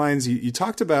those same lines, you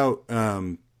talked about,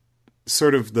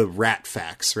 sort of the rat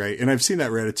facts, right? And I've seen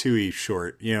that Ratatouille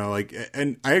short,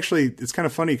 and I actually, it's kind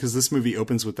of funny because this movie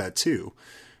opens with that too,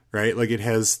 right? Like it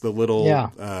has the little,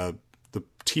 the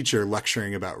teacher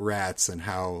lecturing about rats and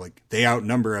how like they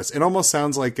outnumber us. It almost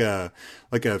sounds like a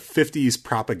 50s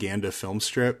propaganda film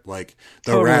strip. Like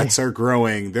the rats are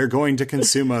growing. They're going to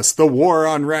consume us. The war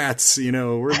on rats,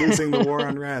 we're losing the war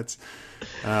on rats.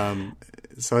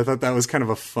 So I thought that was kind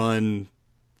of a fun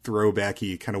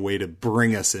throwbacky kind of way to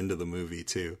bring us into the movie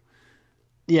too.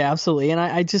 Yeah, absolutely. And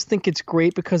I just think it's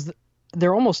great because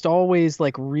they're almost always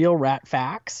like real rat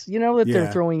facts, that Yeah.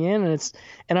 they're throwing in,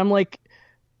 and I'm like,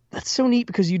 that's so neat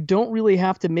because you don't really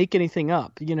have to make anything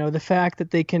up. The fact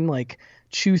that they can like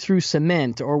chew through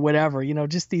cement or whatever,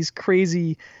 just these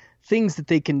crazy things that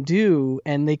they can do,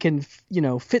 and they can,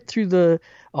 fit through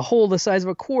a hole the size of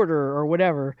a quarter or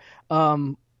whatever.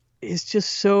 It's just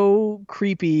so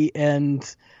creepy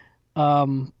and,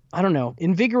 I don't know,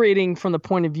 invigorating from the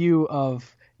point of view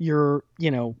of your,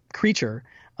 creature.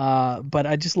 But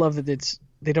I just love that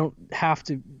they don't have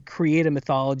to create a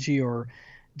mythology or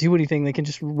do anything. They can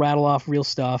just rattle off real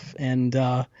stuff, and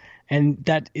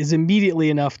that is immediately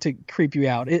enough to creep you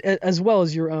out, as well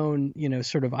as your own,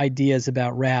 sort of ideas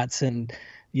about rats and,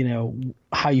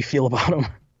 how you feel about them.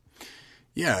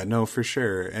 Yeah, no, for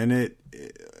sure. And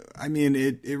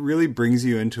it really brings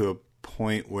you into a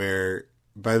point where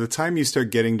by the time you start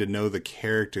getting to know the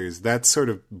characters, that's sort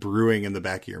of brewing in the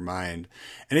back of your mind.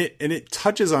 And it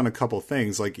touches on a couple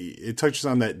things. Like it touches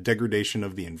on that degradation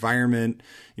of the environment,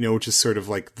 which is sort of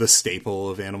like the staple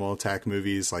of animal attack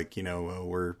movies. Like,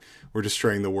 we're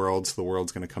destroying the world, so the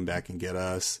world's going to come back and get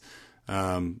us.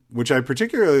 Which I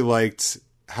particularly liked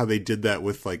how they did that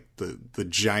with like the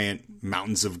giant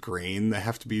mountains of grain that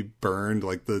have to be burned,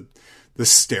 like the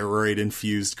steroid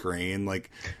infused grain. Like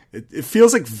it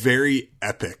feels like very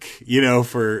epic,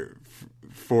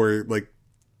 for like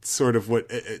sort of what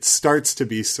it starts to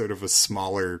be sort of a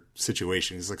smaller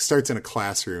situation. It's like starts in a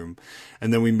classroom,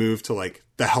 and then we move to like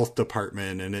the health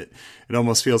department, and it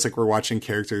almost feels like we're watching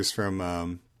characters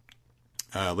from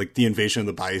like the Invasion of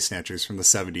the Body Snatchers from the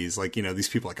 70s. Like, these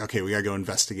people like, okay, we gotta go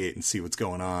investigate and see what's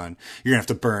going on. You're gonna have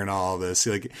to burn all this.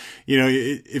 Like,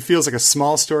 it feels like a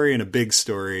small story and a big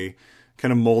story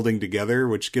kind of molding together,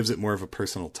 which gives it more of a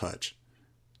personal touch.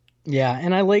 Yeah.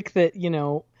 And I like that,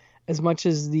 as much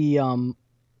as the, oh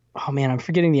man, I'm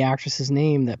forgetting the actress's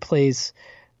name that plays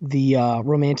the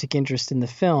romantic interest in the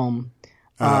film.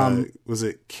 Was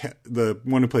it the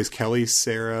one who plays Kelly,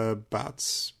 Sarah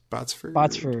Botsford?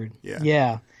 Botsford.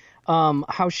 Yeah.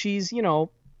 How she's,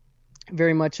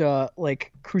 very much a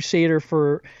like crusader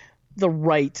for the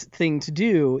right thing to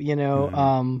do,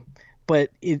 but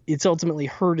it's ultimately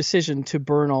her decision to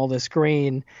burn all this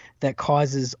grain that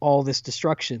causes all this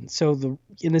destruction. So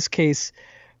in this case,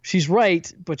 she's right,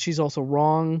 but she's also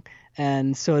wrong.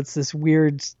 And so it's this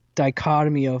weird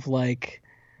dichotomy of like,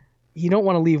 you don't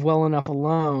want to leave well enough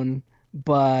alone,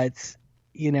 but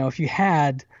if you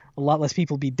had, a lot less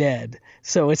people be dead.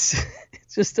 So it's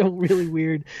just a really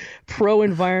weird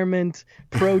pro-environment,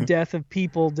 pro-death of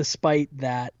people despite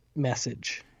that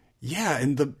message. Yeah,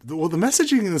 and the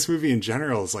messaging in this movie in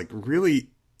general is like really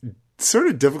sort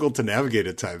of difficult to navigate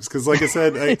at times because, like I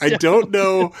said, I don't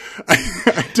know,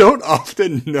 I don't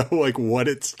often know like what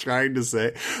it's trying to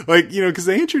say, like because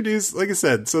they introduce, like I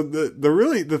said, so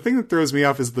the thing that throws me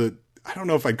off is I don't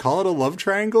know if I'd call it a love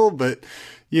triangle, but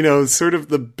sort of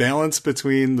the balance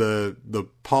between the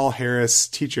Paul Harris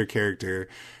teacher character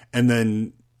and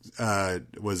then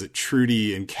was it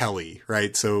Trudy and Kelly,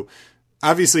 right? So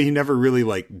obviously he never really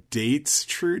like dates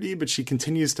Trudy, but she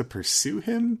continues to pursue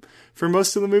him for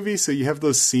most of the movie. So you have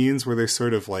those scenes where they're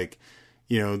sort of like,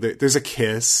 there's a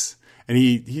kiss and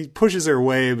he pushes her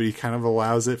away, but he kind of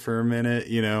allows it for a minute,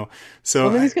 So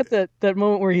then he's got that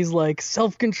moment where he's like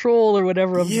self-control or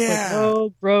whatever. I'm just like,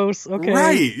 oh, gross. Okay.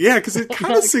 Right. Yeah. Cause it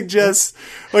kind of suggests,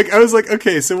 like, I was like,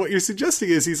 okay, so what you're suggesting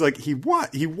is he's like, he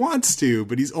wants to,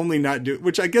 but he's only not doing,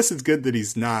 which I guess it's good that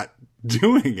he's not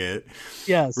doing it.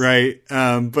 Yes. Right.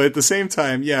 But at the same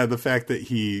time, yeah, the fact that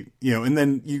he, and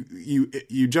then you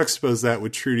juxtapose that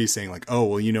with Trudy saying like, oh,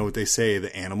 well, you know what they say,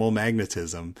 the animal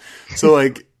magnetism. So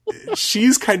like,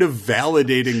 she's kind of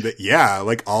validating that, yeah,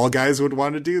 like all guys would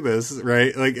want to do this,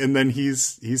 right? Like, and then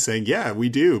he's saying, yeah, we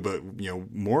do, but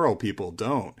moral people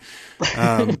don't.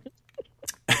 And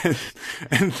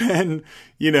then,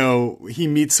 he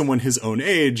meets someone his own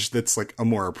age that's like a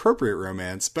more appropriate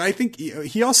romance. But I think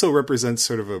he also represents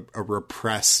sort of a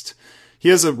repressed, he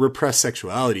has a repressed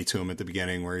sexuality to him at the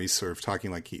beginning where he's sort of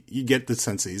talking like you get the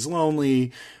sense that he's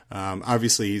lonely.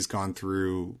 Obviously he's gone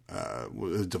through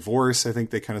a divorce. I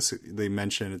think they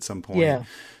mention at some point. Yeah.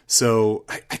 So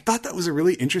I thought that was a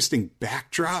really interesting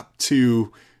backdrop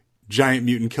to Giant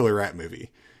Mutant Killer Rat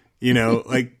movie.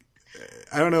 Like,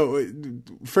 I don't know,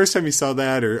 first time you saw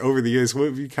that or over the years, what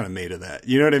have you kind of made of that?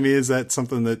 You know what I mean? Is that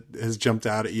something that has jumped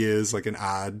out at you as like an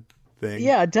odd thing?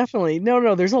 Yeah, definitely.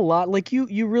 No, there's a lot. Like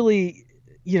you really,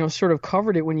 sort of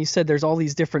covered it when you said there's all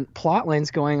these different plot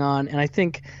lines going on. And I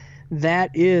think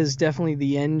that is definitely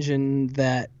the engine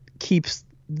that keeps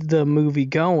the movie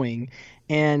going.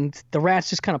 And the rats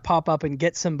just kind of pop up and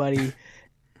get somebody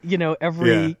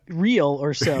every reel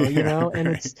or so,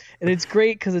 and it's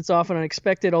great because it's often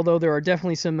unexpected. Although there are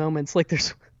definitely some moments like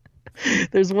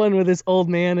there's one where this old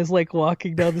man is like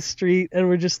walking down the street and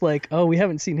we're just like, oh, we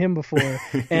haven't seen him before.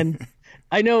 And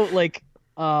I know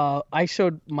I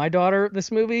showed my daughter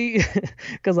this movie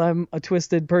because I'm a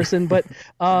twisted person, but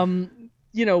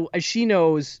she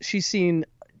knows she's seen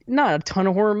not a ton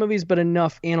of horror movies, but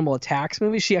enough animal attacks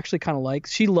movies. She actually kind of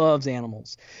likes. She loves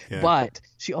animals, but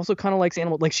she also kind of likes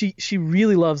animals. Like she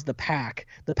really loves The Pack.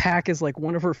 The Pack is like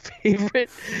one of her favorite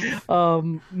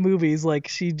movies. Like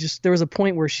there was a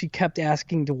point where she kept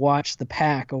asking to watch The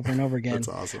Pack over and over again. That's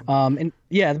awesome. And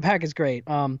yeah, The Pack is great.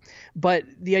 But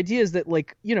the idea is that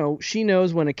she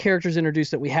knows when a character's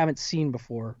introduced that we haven't seen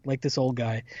before, like this old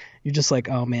guy. You're just like,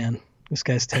 oh man, this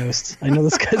guy's toast. I know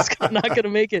this guy's not going to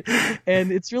make it.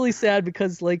 And it's really sad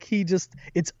because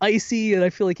it's icy and I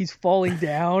feel like he's falling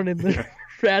down and the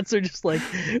rats are just like,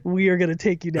 we are going to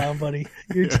take you down, buddy.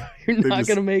 You're not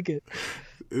going to make it.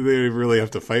 They really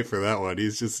have to fight for that one.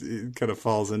 He kind of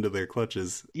falls into their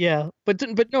clutches. Yeah. But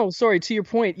no, sorry, to your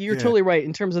point, you're totally right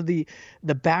in terms of the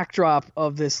backdrop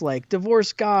of this like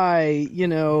divorced guy,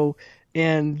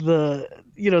 and the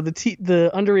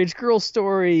underage girl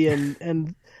story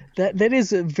and that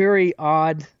is a very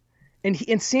odd,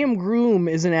 and Sam Groom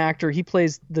is an actor. He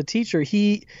plays the teacher.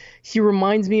 He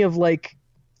reminds me of like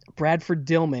Bradford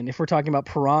Dillman, if we're talking about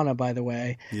Piranha, by the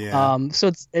way. Yeah. So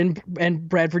it's and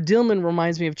Bradford Dillman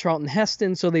reminds me of Charlton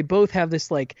Heston. So they both have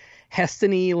this like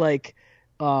Heston-y like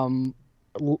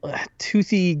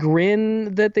toothy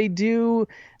grin that they do.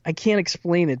 I can't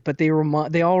explain it, but they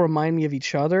all remind me of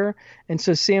each other. And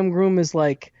so Sam Groom is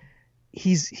like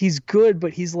he's good,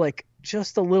 but he's like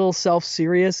just a little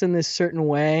self-serious in this certain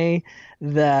way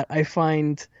that I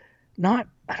find I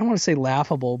don't want to say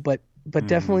laughable, but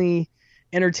definitely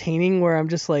entertaining, where I'm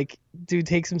just like, dude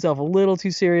takes himself a little too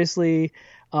seriously.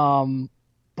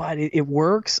 But it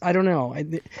works. I don't know.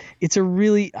 It's a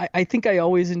really, I think I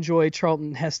always enjoy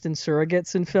Charlton Heston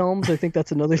surrogates in films. I think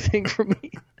that's another thing for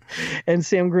me. And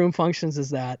Sam Groom functions as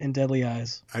that in Deadly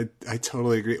Eyes. I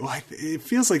totally agree. Well, it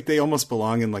feels like they almost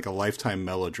belong in like a Lifetime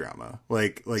melodrama,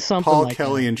 like something Paul like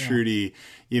Kelly that, and Trudy,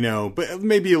 but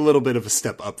maybe a little bit of a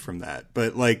step up from that.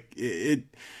 But like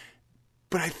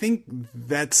but I think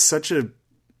that's such an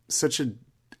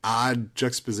odd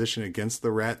juxtaposition against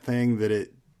the rat thing that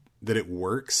it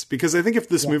works, because I think if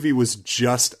this movie was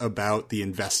just about the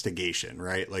investigation,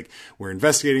 right? Like we're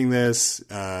investigating this,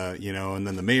 and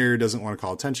then the mayor doesn't want to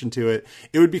call attention to it,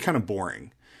 it would be kind of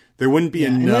boring. There wouldn't be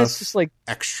enough and that's just like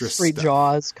extra straight stuff.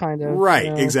 Jaws kind of.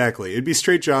 Right. Exactly. It'd be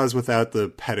straight Jaws without the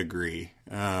pedigree,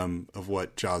 of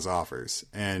what Jaws offers.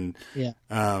 And,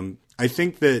 I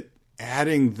think that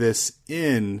adding this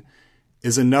in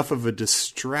is enough of a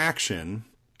distraction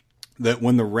that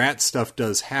when the rat stuff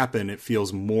does happen, it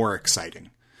feels more exciting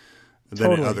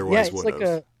than it otherwise would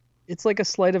have. It's like a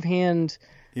sleight of hand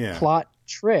plot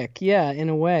trick. Yeah, in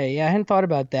a way. Yeah, I hadn't thought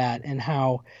about that and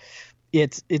how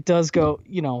it does go,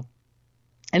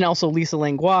 and also Lisa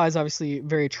Langlois is obviously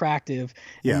very attractive,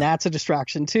 and that's a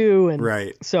distraction too. And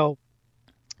right. So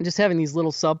just having these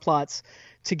little subplots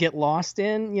to get lost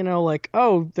in, like,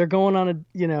 oh, they're going on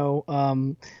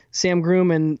a, Sam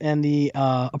Groom and the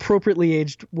appropriately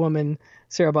aged woman,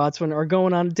 Sarah Botsman, are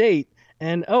going on a date.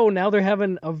 And, oh, now they're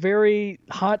having a very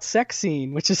hot sex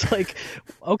scene, which is like,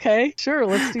 okay, sure,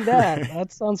 let's do that.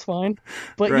 That sounds fine.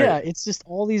 But yeah, it's just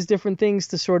all these different things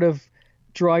to sort of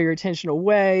draw your attention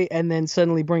away and then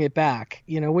suddenly bring it back,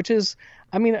 which is,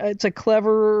 it's a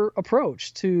clever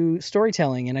approach to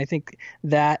storytelling. And I think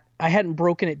that I hadn't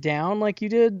broken it down like you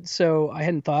did, so I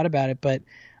hadn't thought about it. But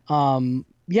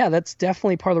that's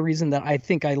definitely part of the reason that I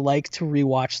think I like to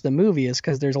rewatch the movie, is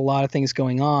because there's a lot of things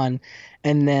going on,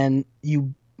 and then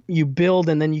you build,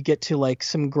 and then you get to like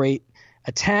some great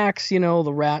attacks.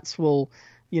 The rats will,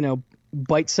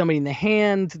 bite somebody in the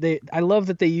hand. I love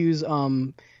that they use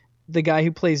the guy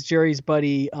who plays Jerry's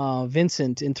buddy,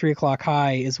 Vincent, in 3 O'Clock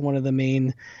High, is one of the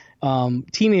main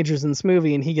teenagers in this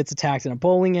movie, and he gets attacked in a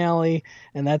bowling alley,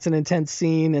 and that's an intense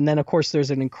scene. And then of course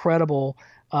there's an incredible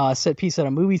set piece at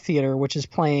a movie theater, which is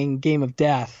playing Game of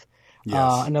Death,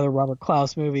 another Robert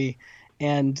Klaus movie.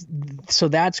 And so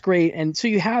that's great. And so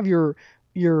you have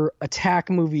your attack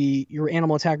movie, your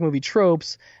animal attack movie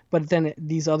tropes, but then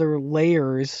these other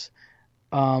layers,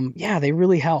 they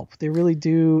really help. They really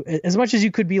do. As much as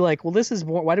you could be like, well, this is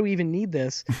more, why do we even need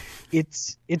this?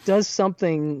 It does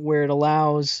something where it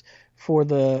allows for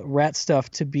the rat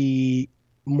stuff to be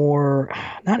more,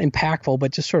 not impactful,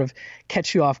 but just sort of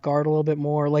catch you off guard a little bit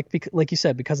more, like you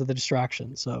said, because of the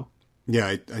distraction. So Yeah,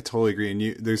 I totally agree.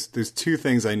 And there's two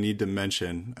things I need to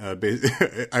mention.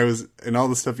 I was in all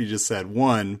the stuff you just said.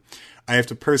 One, I have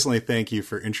to personally thank you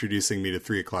for introducing me to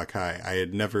 3 O'Clock High. I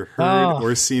had never heard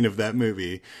or seen of that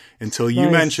movie until you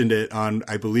mentioned it on,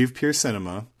 I believe, Pure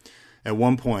Cinema at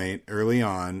one point early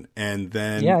on, and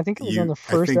then I think it was on the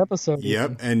first episode.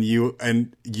 Yep, and you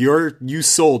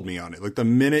sold me on it. Like the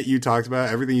minute you talked about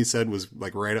it, everything you said was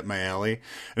like right up my alley.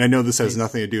 And I know this has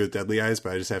nothing to do with Deadly Eyes,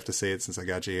 but I just have to say it since I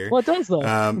got you here. Well, it does though.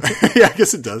 Yeah, I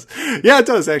guess it does. Yeah, it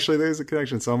does actually. There's a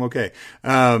connection, so I'm okay.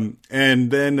 And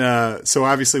then so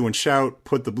obviously when Shout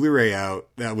put the Blu-ray out,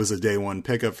 that was a day one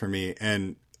pickup for me.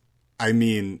 And I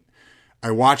mean,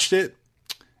 I watched it.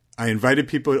 I invited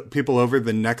people over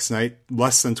the next night,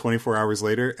 less than 24 hours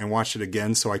later, and watched it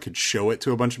again so I could show it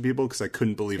to a bunch of people because I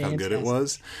couldn't believe how good it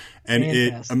was. And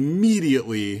it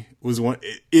immediately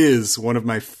is one of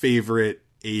my favorite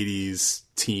 80s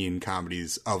teen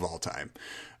comedies of all time.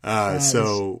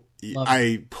 So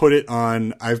I put it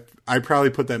on. I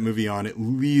probably put that movie on at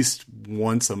least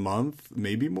once a month,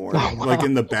 maybe more. Oh, wow. Like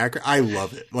in the background, I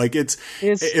love it. Like it's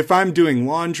if I'm doing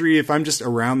laundry, if I'm just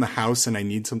around the house and I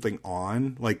need something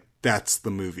on, like that's the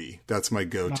movie. That's my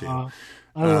go-to.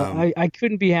 I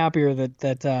couldn't be happier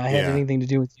that I had anything to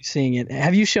do with you seeing it.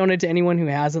 Have you shown it to anyone who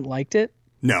hasn't liked it?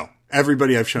 No,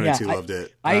 everybody I've shown it to loved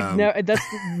it. That's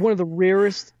one of the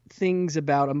rarest things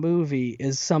about a movie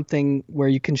is something where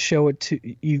you can show it to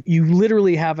you. You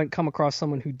literally haven't come across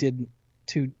someone who did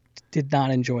not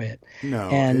enjoy it. No,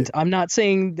 and I'm not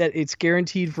saying that it's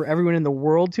guaranteed for everyone in the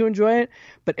world to enjoy it,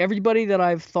 but everybody that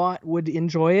I've thought would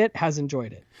enjoy it has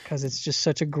enjoyed it because it's just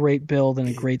such a great build and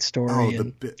a great story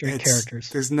and great characters.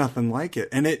 There's nothing like it,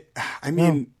 and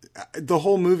the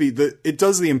whole movie, it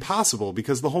does the impossible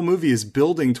because the whole movie is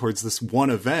building towards this one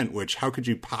event, which how could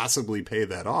you possibly pay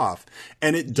that off?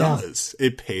 And it does.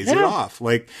 It pays it off.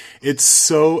 Like it's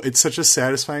such a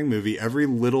satisfying movie. Every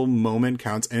little moment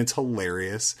counts and it's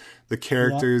hilarious. The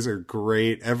characters are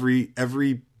great. Every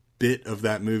bit of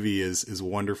that movie is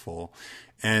wonderful.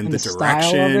 And the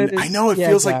direction, I know it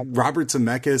feels like Robert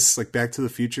Zemeckis, like Back to the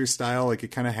Future style. Like it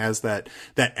kind of has that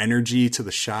energy to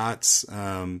the shots.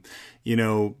 The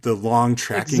long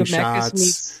tracking shots.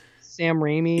 Meets Sam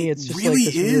Raimi. It's just really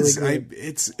like is. Really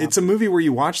it's a movie where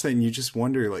you watch that and you just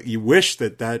wonder, like, you wish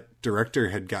that director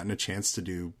had gotten a chance to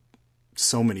do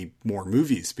so many more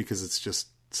movies because it's just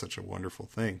such a wonderful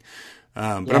thing.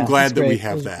 But I'm glad that we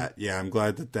have that. Yeah, I'm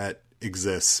glad that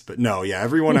exists. But no,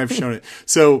 everyone I've shown it.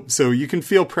 So you can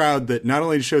feel proud that not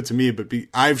only to show it to me, but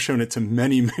I've shown it to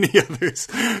many, many others.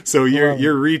 So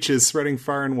your reach is spreading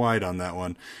far and wide on that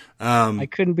one. I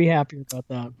couldn't be happier about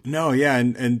that. No, yeah.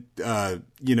 And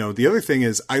the other thing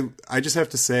is I just have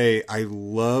to say, I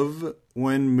love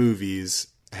when movies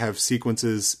have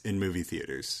sequences in movie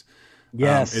theaters.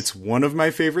 Yes. It's one of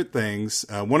my favorite things.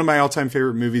 One of my all-time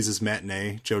favorite movies is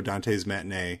Matinee, Joe Dante's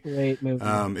Matinee. Great movie.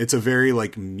 It's a very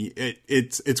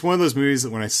it's one of those movies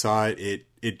that when I saw it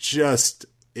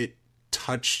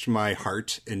touched my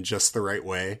heart in just the right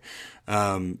way.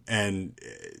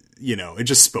 It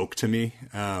just spoke to me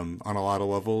on a lot of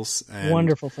levels. And,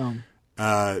 wonderful film.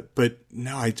 But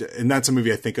no, and that's a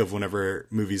movie I think of whenever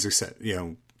movies are set,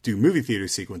 do movie theater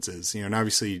sequences, and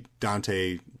obviously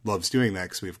Dante loves doing that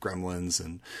because we have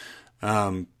Gremlins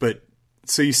but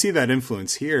so you see that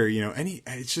influence here,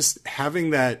 it's just having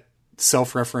that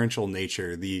self-referential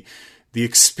nature, the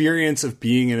experience of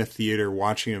being in a theater,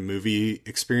 watching a movie,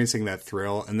 experiencing that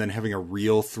thrill, and then having a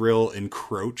real thrill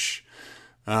encroach,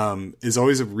 is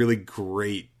always a really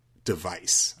great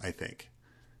device, I think.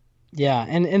 Yeah.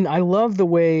 And I love the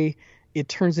way it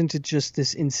turns into just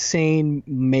this insane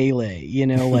melee,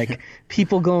 like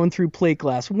people going through plate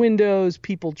glass windows,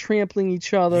 people trampling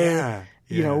each other,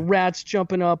 rats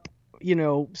jumping up,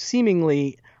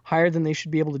 seemingly higher than they should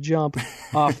be able to jump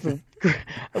off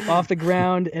the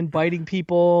ground and biting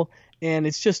people. And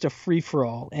it's just a free for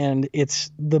all. And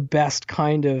it's the best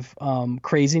kind of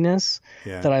craziness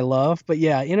that I love. But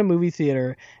in a movie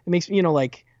theater, it makes me,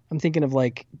 I'm thinking of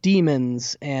like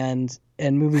Demons and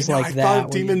movies like that. I thought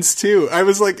of Demons too. I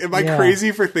was like, am I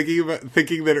crazy for thinking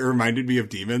that it reminded me of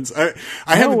Demons? I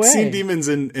haven't seen Demons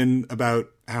in about,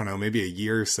 I don't know, maybe a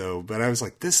year or so, but I was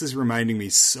like, this is reminding me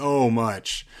so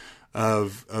much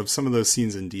of some of those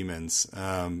scenes in Demons.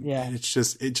 And it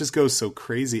just goes so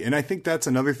crazy. And I think that's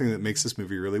another thing that makes this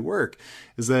movie really work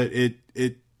is that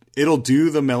it'll do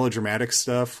the melodramatic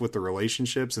stuff with the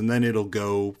relationships and then it'll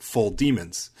go full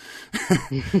demons,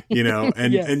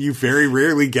 and you very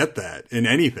rarely get that in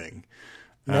anything,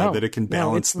 that it can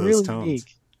balance those really tones.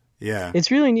 Unique. Yeah.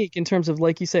 It's really unique in terms of,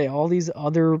 like you say, all these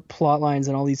other plot lines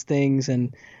and all these things.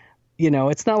 And,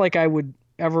 it's not like I would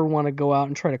ever want to go out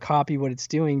and try to copy what it's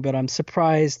doing, but I'm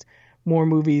surprised more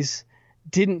movies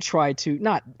didn't try to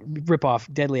not rip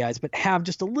off Deadly Eyes, but have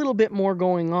just a little bit more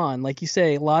going on. Like you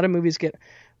say, a lot of movies get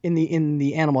in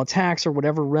the animal attacks or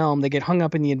whatever realm, they get hung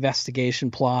up in the investigation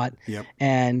plot. Yep.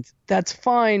 And that's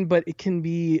fine, but it can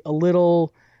be a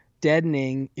little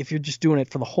deadening if you're just doing it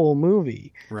for the whole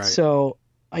movie. Right. So,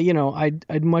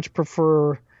 I'd much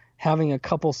prefer having a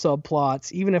couple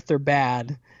subplots, even if they're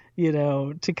bad,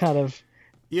 to kind of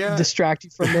distract you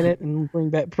for a minute and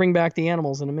bring back the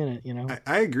animals in a minute.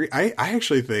 I agree. I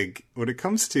actually think when it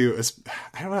comes to,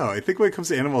 I don't know, I think when it comes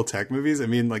to animal attack movies, I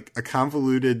mean, like a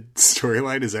convoluted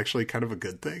storyline is actually kind of a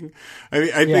good thing. I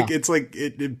mean, I think it's like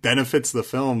it benefits the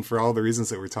film for all the reasons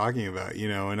that we're talking about,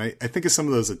 and I think of some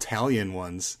of those Italian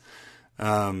ones.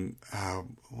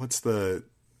 What's the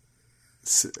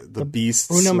beasts?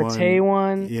 Bruno Mattei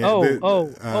one. Yeah, the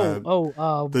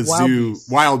Wild zoo Beasts.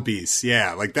 Wild Beasts.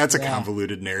 Yeah, like that's a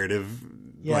convoluted narrative.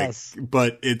 Yes,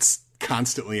 but it's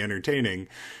constantly entertaining.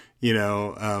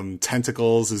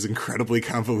 Tentacles is incredibly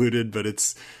convoluted, but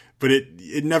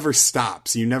it never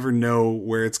stops. You never know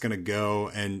where it's going to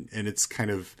go, and it's kind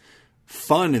of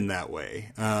fun in that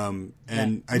way. I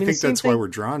think that's why we're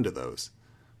drawn to those.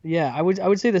 Yeah, I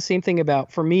would say the same thing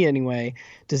about, for me anyway,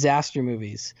 disaster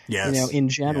movies. Yes. In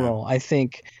general, I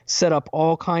think set up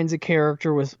all kinds of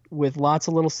character with lots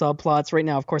of little subplots. Right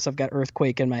now, of course, I've got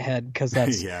Earthquake in my head because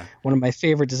that's one of my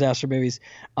favorite disaster movies.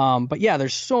 But yeah,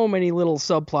 there's so many little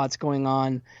subplots going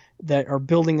on that are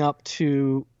building up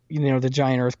to the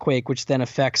giant earthquake, which then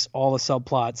affects all the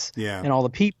subplots and all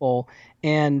the people.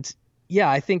 And yeah,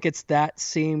 I think it's that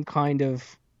same kind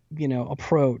of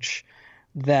approach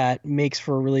that makes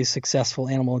for a really successful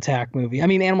animal attack movie. I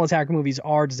mean, animal attack movies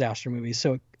are disaster movies,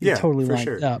 so it totally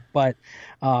lines up. But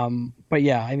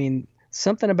yeah, I mean,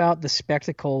 something about the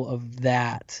spectacle of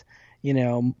that,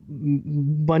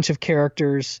 bunch of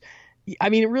characters. I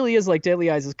mean, it really is like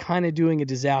Deadly Eyes is kind of doing a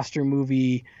disaster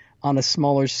movie on a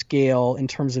smaller scale in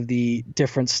terms of the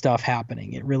different stuff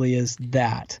happening. It really is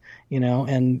that,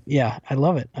 and yeah, I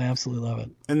love it. I absolutely love it.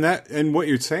 And what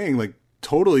you're saying, like,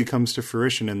 totally comes to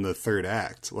fruition in the third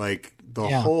act. Like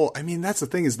whole, I mean, that's the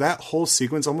thing, is that whole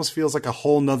sequence almost feels like a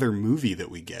whole nother movie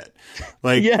that we get.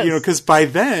 Like, cause by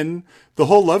then the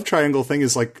whole love triangle thing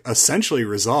is like essentially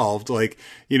resolved. Like,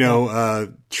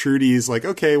 Trudy's like,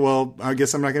 okay, well, I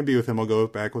guess I'm not going to be with him. I'll go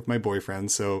back with my boyfriend.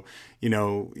 So,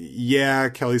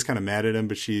 Kelly's kind of mad at him,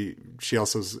 but she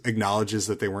also acknowledges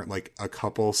that they weren't like a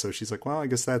couple. So she's like, well, I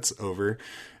guess that's over.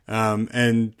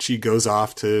 And she goes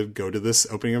off to go to this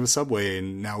opening of a Subway,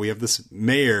 and now we have this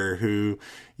mayor who,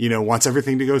 wants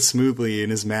everything to go smoothly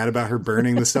and is mad about her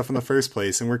burning the stuff in the first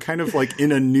place. And we're kind of like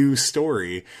in a new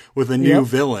story with a new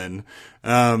villain.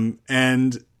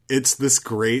 And it's this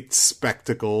great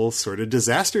spectacle sort of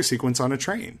disaster sequence on a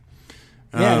train.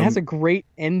 Yeah, it has a great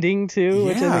ending too,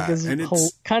 which I think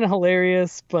is kind of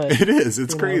hilarious, but it is.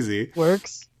 It's crazy.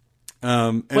 Works.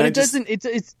 But it doesn't.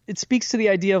 It speaks to the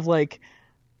idea of like,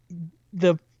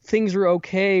 the things are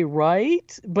okay,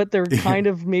 right? But they're kind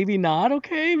of maybe not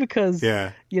okay because,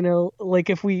 like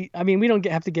if we don't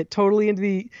have to get totally into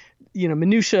the,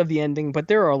 minutia of the ending, but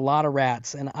there are a lot of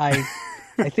rats, and I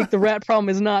think the rat problem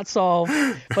is not solved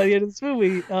by the end of this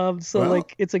movie.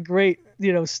 Like it's a great,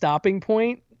 stopping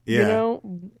point,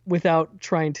 without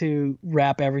trying to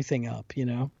wrap everything up,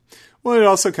 Well, it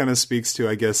also kind of speaks to,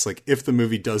 I guess, like if the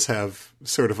movie does have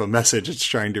sort of a message it's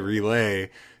trying to relay,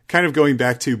 kind of going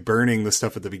back to burning the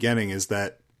stuff at the beginning, is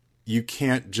that you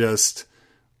can't just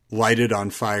light it on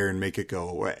fire and make it go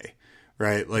away,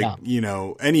 right? Like,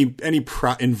 any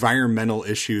environmental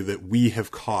issue that we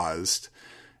have caused,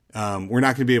 we're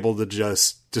not going to be able to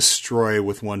just destroy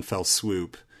with one fell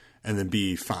swoop and then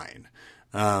be fine.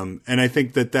 And I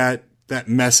think that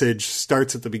message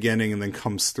starts at the beginning and then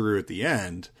comes through at the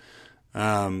end.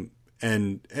 And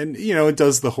it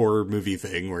does the horror movie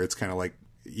thing where it's kind of like,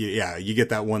 you get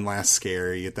that one last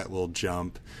scare, you get that little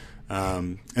jump.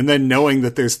 And then knowing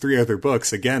that there's 3 other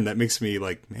books, again, that makes me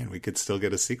like, man, we could still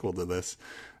get a sequel to this.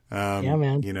 Yeah,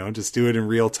 man. Just do it in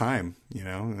real time.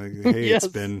 Like, hey, It's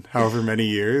been however many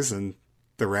years and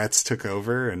the rats took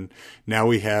over, and now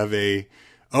we have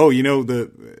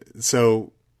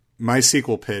so my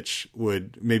sequel pitch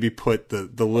would maybe put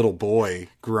the little boy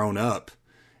grown up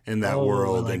in that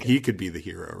world, and he could be the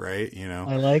hero, right?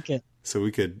 I like it. So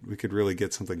we could really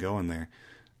get something going there.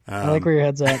 I like where your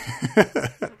head's at.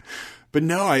 But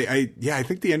no, I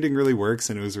think the ending really works,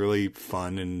 and it was really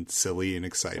fun and silly and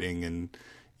exciting, and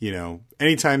you know,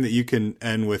 anytime that you can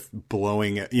end with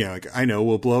blowing it, you know, like, I know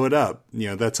we'll blow it up. You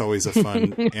know, that's always a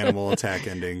fun animal attack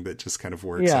ending that just kind of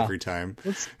works every time.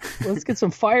 Let's get some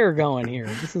fire going here.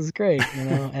 This is great, you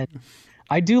know. And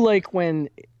I do like when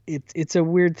it's a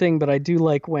weird thing, but I do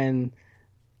like when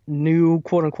new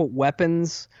quote unquote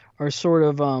weapons are sort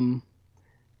of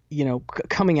you know,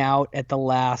 coming out at the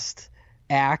last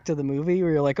act of the movie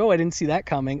where you're like, oh, I didn't see that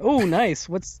coming. Oh, nice.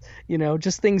 What's, you know,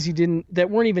 just things that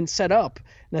weren't even set up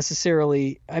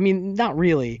necessarily. I mean, not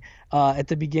really at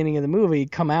the beginning of the movie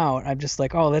come out. I'm just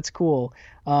like, oh, that's cool.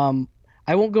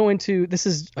 I won't go into, this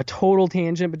is a total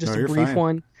tangent, but just a brief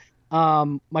one.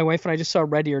 My wife and I just saw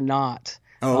Ready or Not.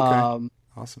 Oh, okay.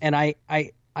 Awesome. And I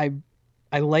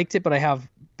liked it, but I have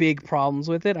big problems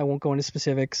with it. I won't go into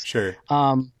specifics. Sure.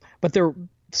 But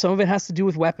some of it has to do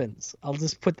with weapons. I'll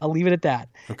leave it at that.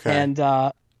 Okay.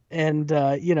 And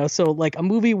you know, so like a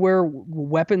movie where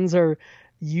weapons are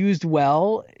used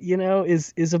well, you know,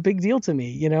 is a big deal to me,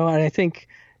 you know, and I think,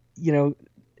 you know,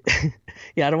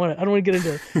 yeah, I don't want to get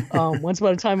into Once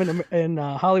Upon a Time in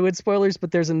Hollywood spoilers,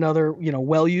 but there's another, you know,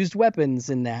 well-used weapons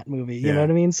in that movie. You know what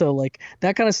I mean? So like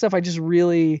that kind of stuff, I just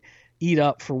really eat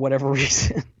up for whatever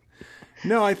reason.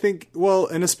 No, I think, well,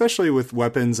 and especially with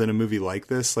weapons in a movie like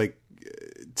this, like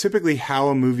typically how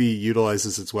a movie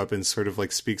utilizes its weapons sort of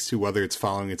like speaks to whether it's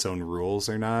following its own rules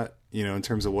or not, you know, in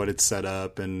terms of what it's set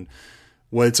up and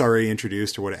what it's already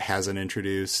introduced or what it hasn't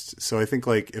introduced. So I think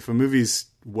like if a movie's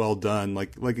well done,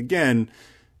 like again,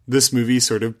 this movie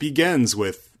sort of begins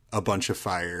with a bunch of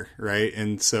fire, right?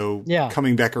 And so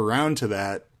coming back around to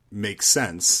that makes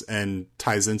sense and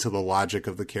ties into the logic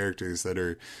of the characters that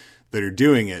are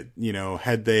doing it. You know,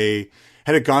 had it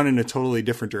gone in a totally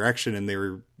different direction and they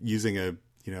were using a,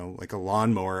 you know, like a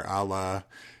lawnmower a la,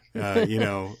 you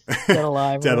know, Dead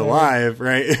Alive,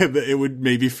 right? It would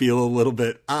maybe feel a little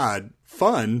bit odd,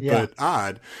 fun, but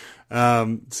odd.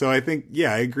 So I think,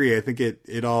 I agree. I think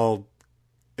it all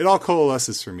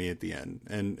coalesces for me at the end.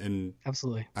 And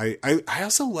absolutely. I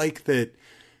also like that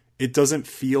it doesn't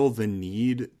feel the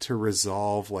need to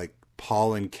resolve like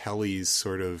Paul and Kelly's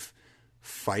sort of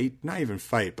fight, not even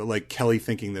fight, but like Kelly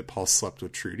thinking that Paul slept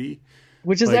with Trudy.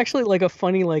 Which is actually like a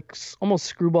funny, like almost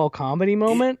screwball comedy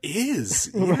moment. It is.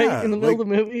 Right? In the middle of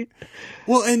the movie.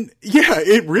 Well, and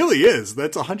it really is.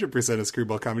 That's 100% a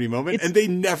screwball comedy moment. And they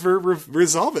never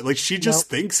resolve it. Like she just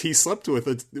thinks he slept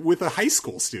with a high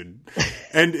school student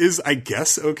and is, I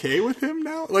guess, okay with him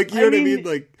now. Like, you know what I mean?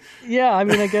 Like, yeah, I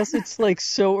mean, I guess it's like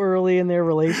so early in their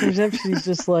relationship. She's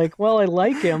just like, well, I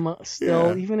like him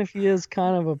still, even if he is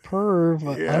kind of a perv.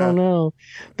 I don't know.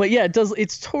 But yeah,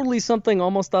 it's totally something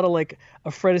almost out of like a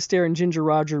Fred Astaire and Ginger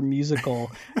Roger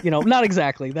musical. You know, not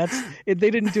exactly. They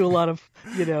didn't do a lot of,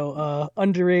 you know,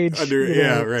 underage,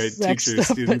 teacher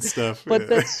student stuff. But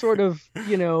that's sort of,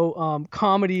 you know,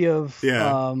 comedy of, you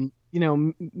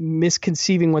know,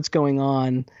 misconceiving what's going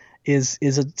on is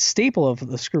a staple of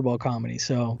the screwball comedy.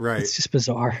 So it's just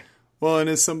bizarre. Well, and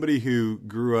as somebody who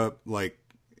grew up like,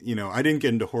 you know, I didn't get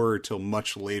into horror till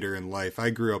much later in life.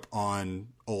 I grew up on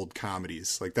old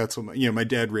comedies. Like that's what my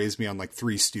dad raised me on, like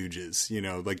Three Stooges, you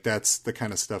know, like that's the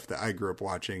kind of stuff that I grew up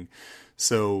watching.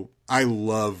 So I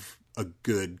love a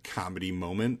good comedy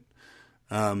moment.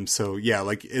 So yeah,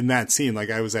 like in that scene, like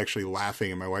I was actually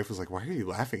laughing and my wife was like, why are you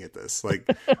laughing at this? Like,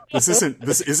 this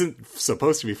isn't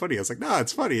supposed to be funny. I was like, no,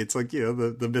 it's funny. It's like, you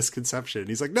know, the misconception.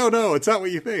 He's like, no, it's not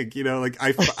what you think. You know, like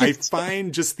I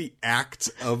find just the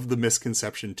act of the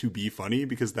misconception to be funny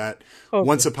because that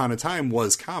Once Upon a Time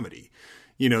was comedy.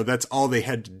 You know, that's all they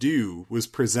had to do was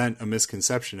present a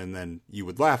misconception and then you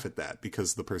would laugh at that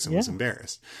because the person was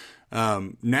embarrassed.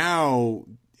 Now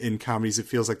in comedies, it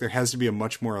feels like there has to be a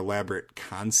much more elaborate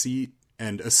conceit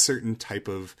and a certain type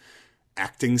of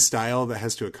acting style that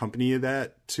has to accompany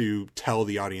that to tell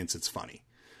the audience it's funny.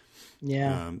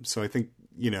 Yeah. So I think,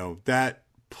 you know, that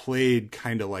played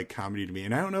kind of like comedy to me.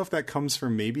 And I don't know if that comes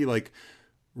from maybe like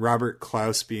Robert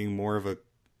Clouse being more of a,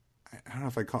 I don't know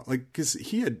if I call it, like, cause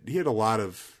he had a lot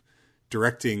of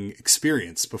directing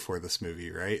experience before this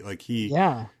movie, right? Like you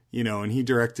know, and he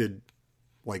directed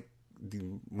like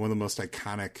one of the most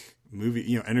iconic movie,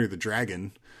 you know, Enter the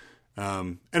Dragon.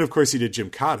 And of course he did Jim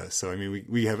Cotta. So, I mean,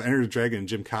 we have Enter the Dragon and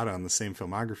Jim Cotta on the same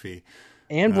filmography.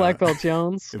 And Black Belt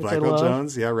Jones. Black Belt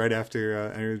Jones. Yeah. Right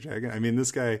after Enter the Dragon. I mean,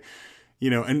 this guy, you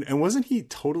know, and wasn't he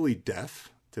totally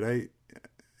deaf?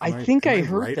 I think I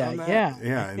heard that. Yeah.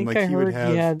 Yeah. I think I heard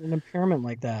he had an impairment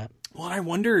like that. Well, I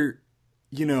wonder,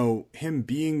 you know, him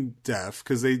being deaf,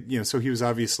 because they, you know, so he was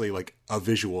obviously like a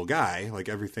visual guy, like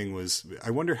everything was, I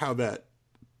wonder how that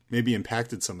maybe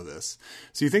impacted some of this.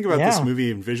 So you think about this movie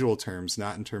in visual terms,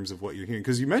 not in terms of what you're hearing,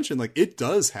 because you mentioned like it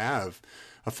does have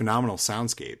a phenomenal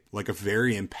soundscape, like a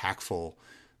very impactful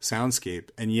soundscape,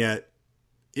 and yet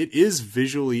it is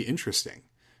visually interesting.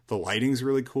 The lighting's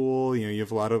really cool. You know, you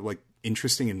have a lot of like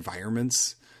interesting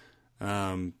environments.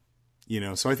 You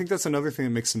know, so I think that's another thing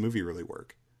that makes the movie really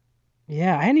work.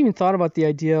 Yeah, I hadn't even thought about the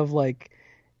idea of like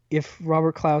if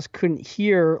Robert Klaus couldn't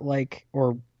hear, like,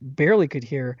 or barely could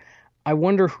hear, I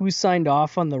wonder who signed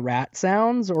off on the rat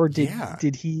sounds, or did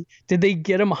they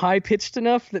get him high pitched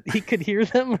enough that he could hear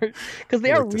them? Because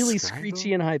they are really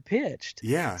screechy and high pitched.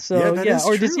 Yeah. So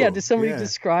or did somebody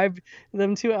describe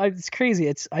them to? It's crazy.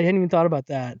 I hadn't even thought about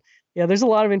that. Yeah, there's a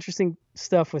lot of interesting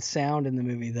stuff with sound in the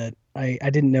movie that I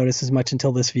didn't notice as much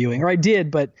until this viewing, or I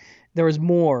did, but there was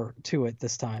more to it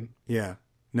this time. Yeah.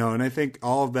 No, and I think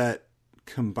all of that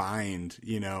combined,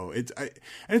 you know, and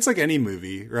it's like any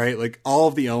movie, right? Like all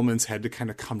of the elements had to kind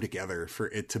of come together for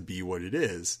it to be what it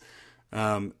is.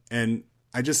 And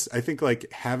I think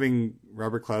like having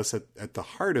Robert Klaus at the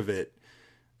heart of it,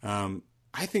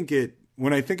 I think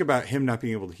when I think about him not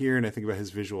being able to hear and I think about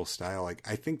his visual style, like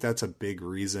I think that's a big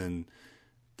reason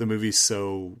the movie's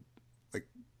so like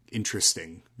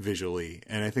interesting visually.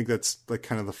 And I think that's like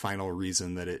kind of the final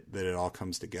reason that it all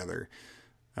comes together.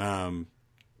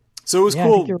 So it was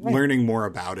cool learning more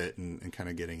about it and kind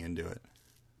of getting into it.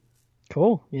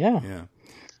 Cool. Yeah. Yeah.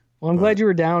 Well, I'm glad you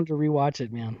were down to rewatch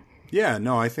it, man. Yeah,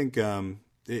 no, I think,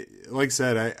 like I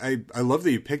said, I love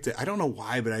that you picked it. I don't know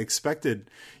why, but I expected,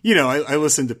 you know, I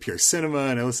listened to Pure Cinema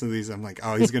and I listened to these. I'm like,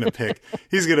 oh, he's going to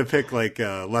pick like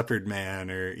Leopard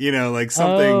Man or, you know, like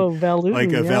something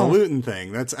like a Val Lewton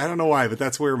thing. I don't know why, but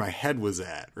that's where my head was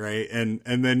at. Right. And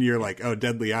then you're like, oh,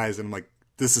 Deadly Eyes. And I'm like,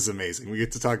 this is amazing. We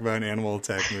get to talk about an animal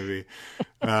attack movie.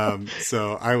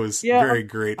 So I was very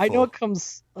grateful. I know it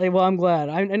comes, well, I'm glad.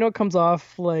 I know it comes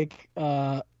off like,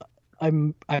 I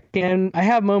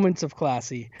have moments of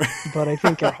classy, but I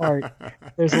think at heart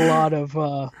there's a lot of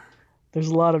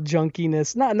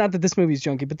junkiness. Not that this movie's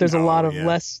junky, but there's a lot of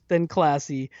less than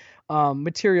classy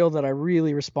material that I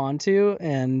really respond to,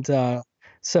 and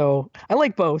so I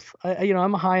like both.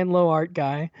 I'm a high and low art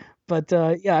guy, but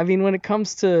I mean, when it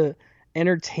comes to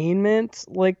entertainment,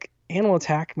 like animal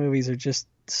attack movies are just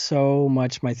so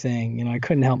much my thing. You know, I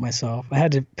couldn't help myself. I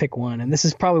had to pick one, and this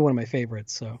is probably one of my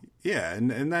favorites. So yeah,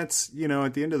 and that's, you know,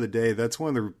 at the end of the day, that's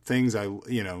one of the things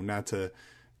not to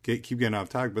keep getting off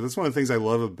topic, but that's one of the things I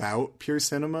love about Pure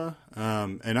Cinema.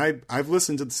 And I've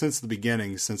listened to since the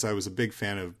beginning, since I was a big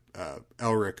fan of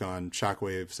Elric on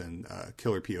Shockwaves and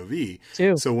Killer POV.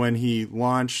 Too. So when he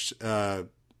launched that,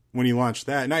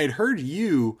 and I had heard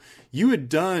you had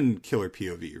done Killer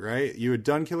POV, right? You had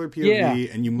done Killer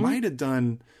POV, and you might have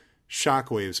done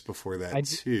Shockwaves before that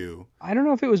too. I don't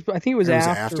know if it was. I think it was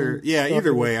after. Yeah,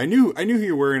 either way, I knew who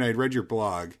you were, and I'd read your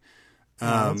blog.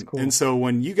 That's cool. And so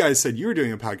when you guys said you were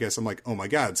doing a podcast, I'm like, oh my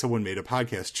God, someone made a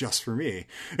podcast just for me.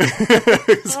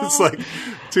 It's like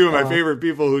two of my favorite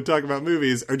people who talk about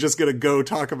movies are just going to go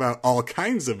talk about all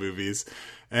kinds of movies.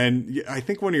 And I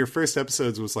think one of your first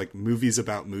episodes was like movies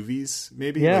about movies,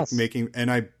 maybe. Yes. Like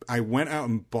and I went out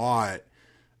and bought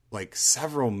like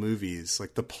several movies,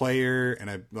 like The Player, and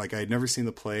I had never seen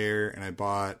The Player, and I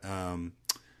bought,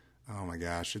 oh my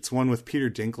gosh, it's one with Peter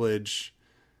Dinklage.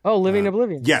 Oh, Living in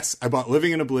Oblivion. Yes, I bought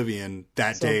Living in Oblivion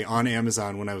that day on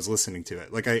Amazon when I was listening to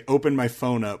it. Like I opened my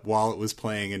phone up while it was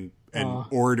playing and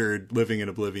ordered Living in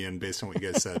Oblivion based on what you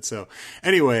guys said. So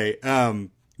anyway,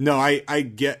 no, I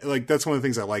get, like, that's one of the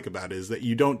things I like about it is that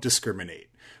you don't discriminate,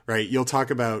 right? You'll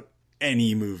talk about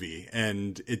any movie,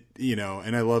 and it, you know,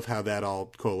 and I love how that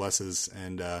all coalesces,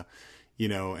 and you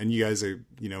know, and you guys are,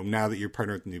 you know, now that you're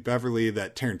partnered with New Beverly,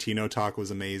 that Tarantino talk was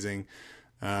amazing.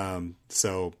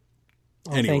 So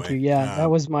anyway, thank you. Yeah, that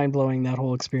was mind blowing, that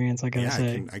whole experience. I gotta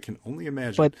say, I can only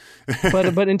imagine.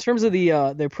 But in terms of the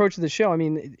approach of the show, I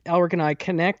mean, Elric and I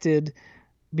connected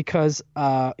because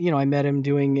I met him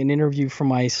doing an interview for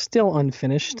my still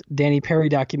unfinished Danny Perry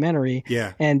documentary.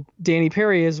 Yeah. And Danny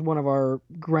Perry is one of our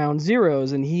ground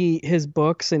zeros, and his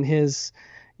books and his,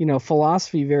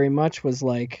 philosophy very much was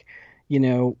like,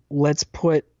 let's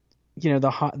put,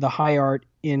 the high art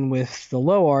in with the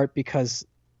low art, because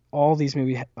all these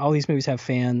movies have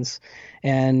fans.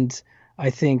 And I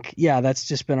think, that's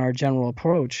just been our general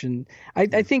approach. And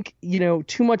I think,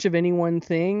 too much of any one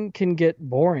thing can get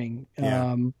boring.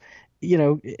 Yeah.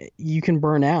 You can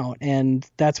burn out. And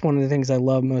that's one of the things I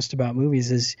love most about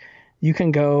movies is you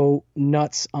can go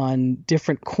nuts on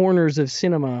different corners of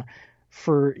cinema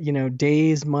for,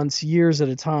 days, months, years at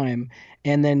a time,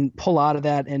 and then pull out of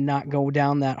that and not go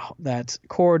down that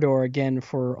corridor again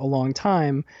for a long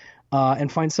time,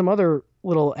 and find some other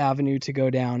little avenue to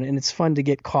go down. And it's fun to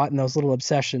get caught in those little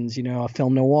obsessions, a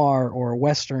film noir or a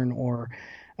Western or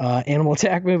animal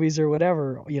attack movies or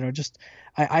whatever. Just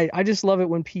I just love it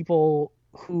when people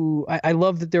who I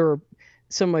love that there are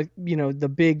some of the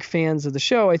big fans of the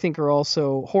show I think are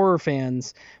also horror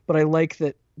fans, but I like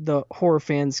that the horror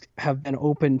fans have been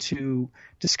open to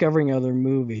discovering other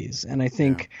movies. And I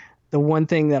think the one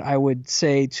thing that I would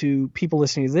say to people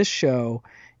listening to this show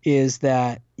is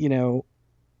that,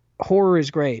 horror is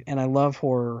great and I love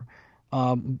horror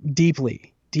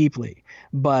deeply.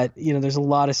 But, there's a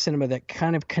lot of cinema that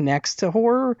kind of connects to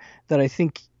horror that I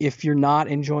think if you're not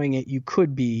enjoying it, you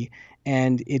could be.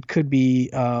 And it could be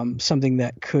something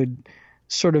that could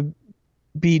sort of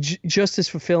be just as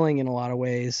fulfilling in a lot of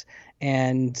ways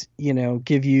and,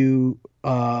 give you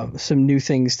some new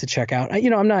things to check out.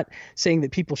 I'm not saying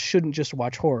that people shouldn't just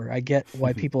watch horror. I get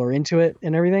why people are into it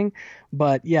and everything.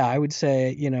 But yeah, I would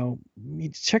say,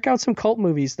 check out some cult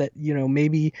movies that,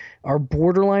 maybe are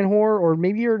borderline horror or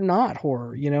maybe you're not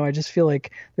horror. I just feel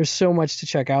like there's so much to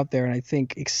check out there. And I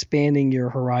think expanding your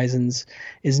horizons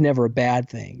is never a bad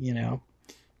thing,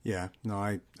 Yeah, no,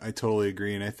 I totally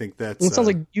agree, and I think that's. Well, it sounds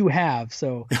like you have,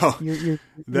 so you're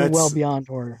well beyond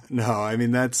horror. No, I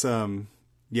mean that's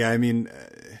yeah, I mean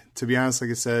to be honest, like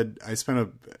I said,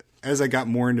 as I got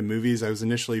more into movies, I was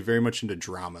initially very much into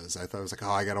dramas. I thought I was like,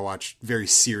 I got to watch very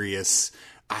serious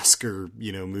Oscar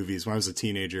movies when I was a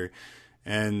teenager,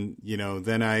 and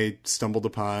then I stumbled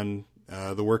upon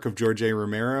the work of George A.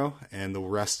 Romero, and the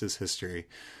rest is history.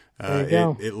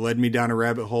 It led me down a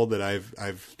rabbit hole that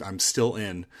I'm still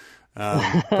in.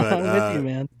 But with you,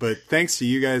 man. But thanks to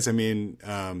you guys, I mean,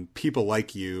 people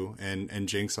like you and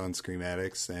Jinx on Scream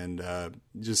Addicts and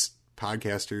just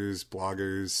podcasters,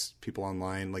 bloggers, people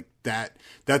online like that.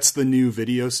 That's the new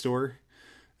video store.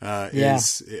 You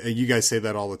guys say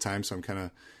that all the time, so I'm kind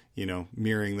of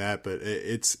mirroring that, but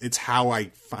it's how I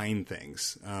find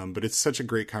things. But it's such a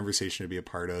great conversation to be a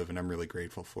part of, and I'm really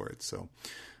grateful for it. So.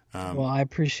 Well, I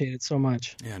appreciate it so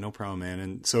much. Yeah, no problem, man.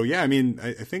 And so, yeah, I mean,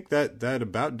 I think that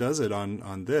about does it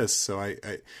on this. So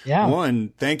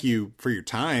one, thank you for your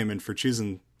time and for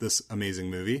choosing this amazing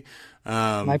movie.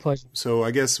 My pleasure. So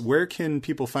I guess where can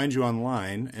people find you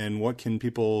online and what can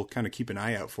people kind of keep an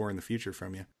eye out for in the future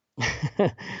from you?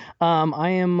 I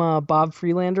am Bob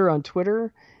Freelander on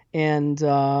Twitter, and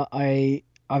I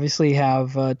obviously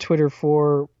have Twitter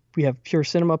we have Pure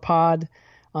Cinema Pod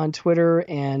on Twitter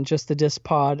and Just the Disc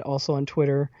Pod also on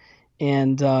Twitter,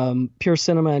 and Pure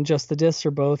Cinema and Just the Disc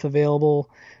are both available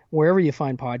wherever you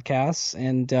find podcasts.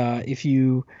 And if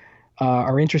you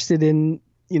are interested in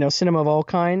cinema of all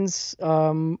kinds,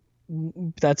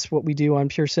 that's what we do on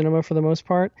Pure Cinema for the most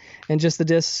part. And Just the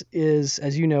Disc is,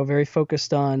 as you know, very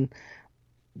focused on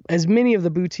as many of the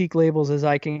boutique labels as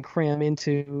I can cram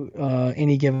into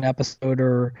any given episode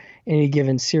or any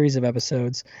given series of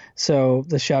episodes. So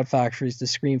the Shout Factories, the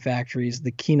Scream Factories,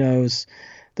 the Kinos,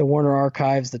 the Warner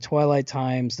Archives, the Twilight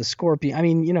Times, the Scorpion. I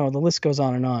mean, the list goes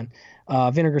on and on.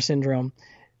 Vinegar Syndrome.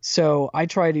 So I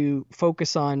try to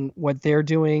focus on what they're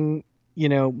doing,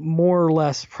 more or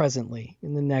less presently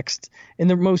in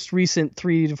the most recent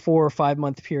 3 to 4 or 5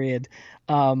 month period.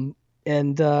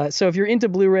 And so if you're into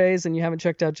Blu-rays and you haven't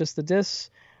checked out Just the Discs,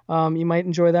 you might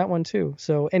enjoy that one too.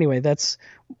 So anyway,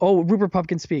 Rupert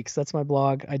Pupkin Speaks. That's my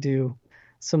blog. I do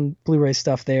some Blu-ray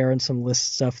stuff there and some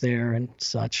list stuff there and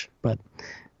such. But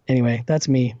anyway, that's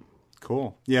me.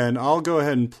 Cool. Yeah, and I'll go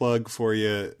ahead and plug for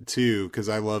you too, because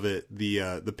I love it. The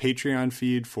Patreon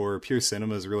feed for Pure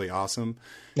Cinema is really awesome.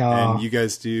 And you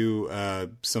guys do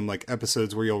some like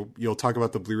episodes where you'll talk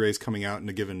about the Blu-rays coming out in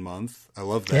a given month. I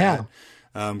love that. Yeah.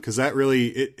 Because that really,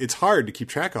 it's hard to keep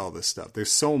track of all this stuff.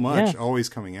 There's so much always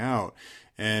coming out.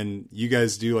 And you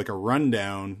guys do like a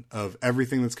rundown of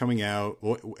everything that's coming out.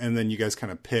 And then you guys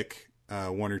kind of pick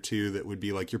one or two that would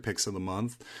be like your picks of the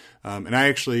month. And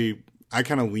I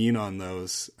kind of lean on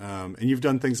those. And you've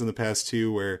done things in the past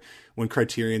too, where when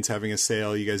Criterion's having a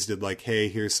sale, you guys did like, hey,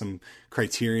 here's some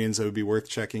Criterions that would be worth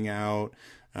checking out.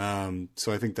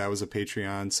 So I think that was a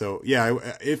Patreon. So yeah,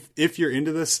 if you're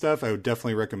into this stuff, I would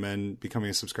definitely recommend becoming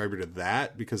a subscriber to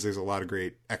that because there's a lot of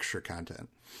great extra content.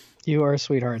 You are a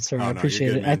sweetheart, sir. I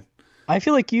appreciate it. I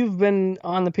feel like you've been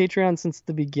on the Patreon since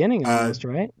the beginning almost,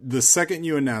 right? The second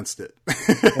you announced it.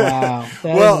 Wow.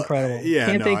 That is incredible. Yeah,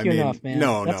 Can't thank you enough, man.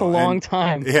 That's a long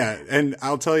time. Yeah. And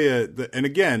I'll tell you, and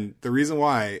again, the reason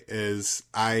why is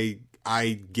I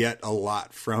get a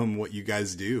lot from what you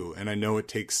guys do. And I know it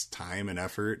takes time and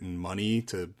effort and money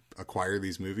to acquire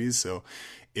these movies. So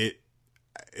it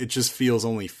just feels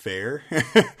only fair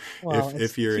well,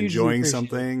 if you're enjoying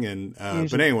something. And,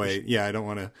 but anyway, yeah, I don't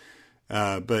want to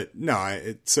But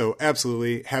no, so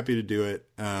absolutely happy to do it.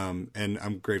 And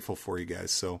I'm grateful for you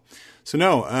guys. So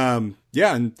no,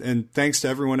 yeah. And thanks to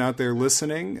everyone out there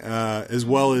listening, as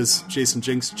well as Jason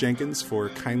Jenkins for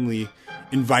kindly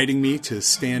inviting me to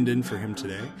stand in for him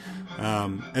today.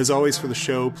 As always for the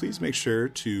show, please make sure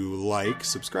to like,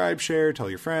 subscribe, share, tell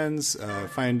your friends,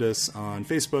 find us on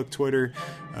Facebook, Twitter,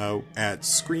 at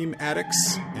Scream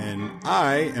Addicts, and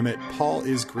I am at Paul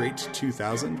is Great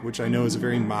 2000, which I know is a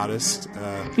very modest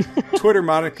Twitter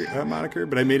moniker,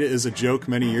 but I made it as a joke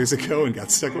many years ago and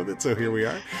got stuck with it, so here we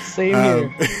are. Same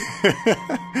here.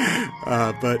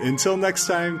 But until next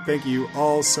time, thank you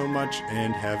all so much,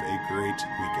 and have a great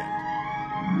weekend.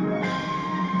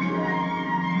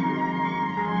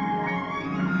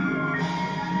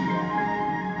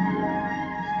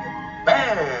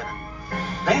 Bad,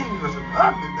 dangerous, and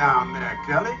ugly down there,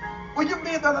 Kelly. Well, you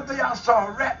mean the other day I saw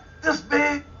a rat this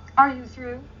big? Are you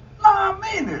through? No, I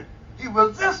mean it. He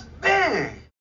was this big.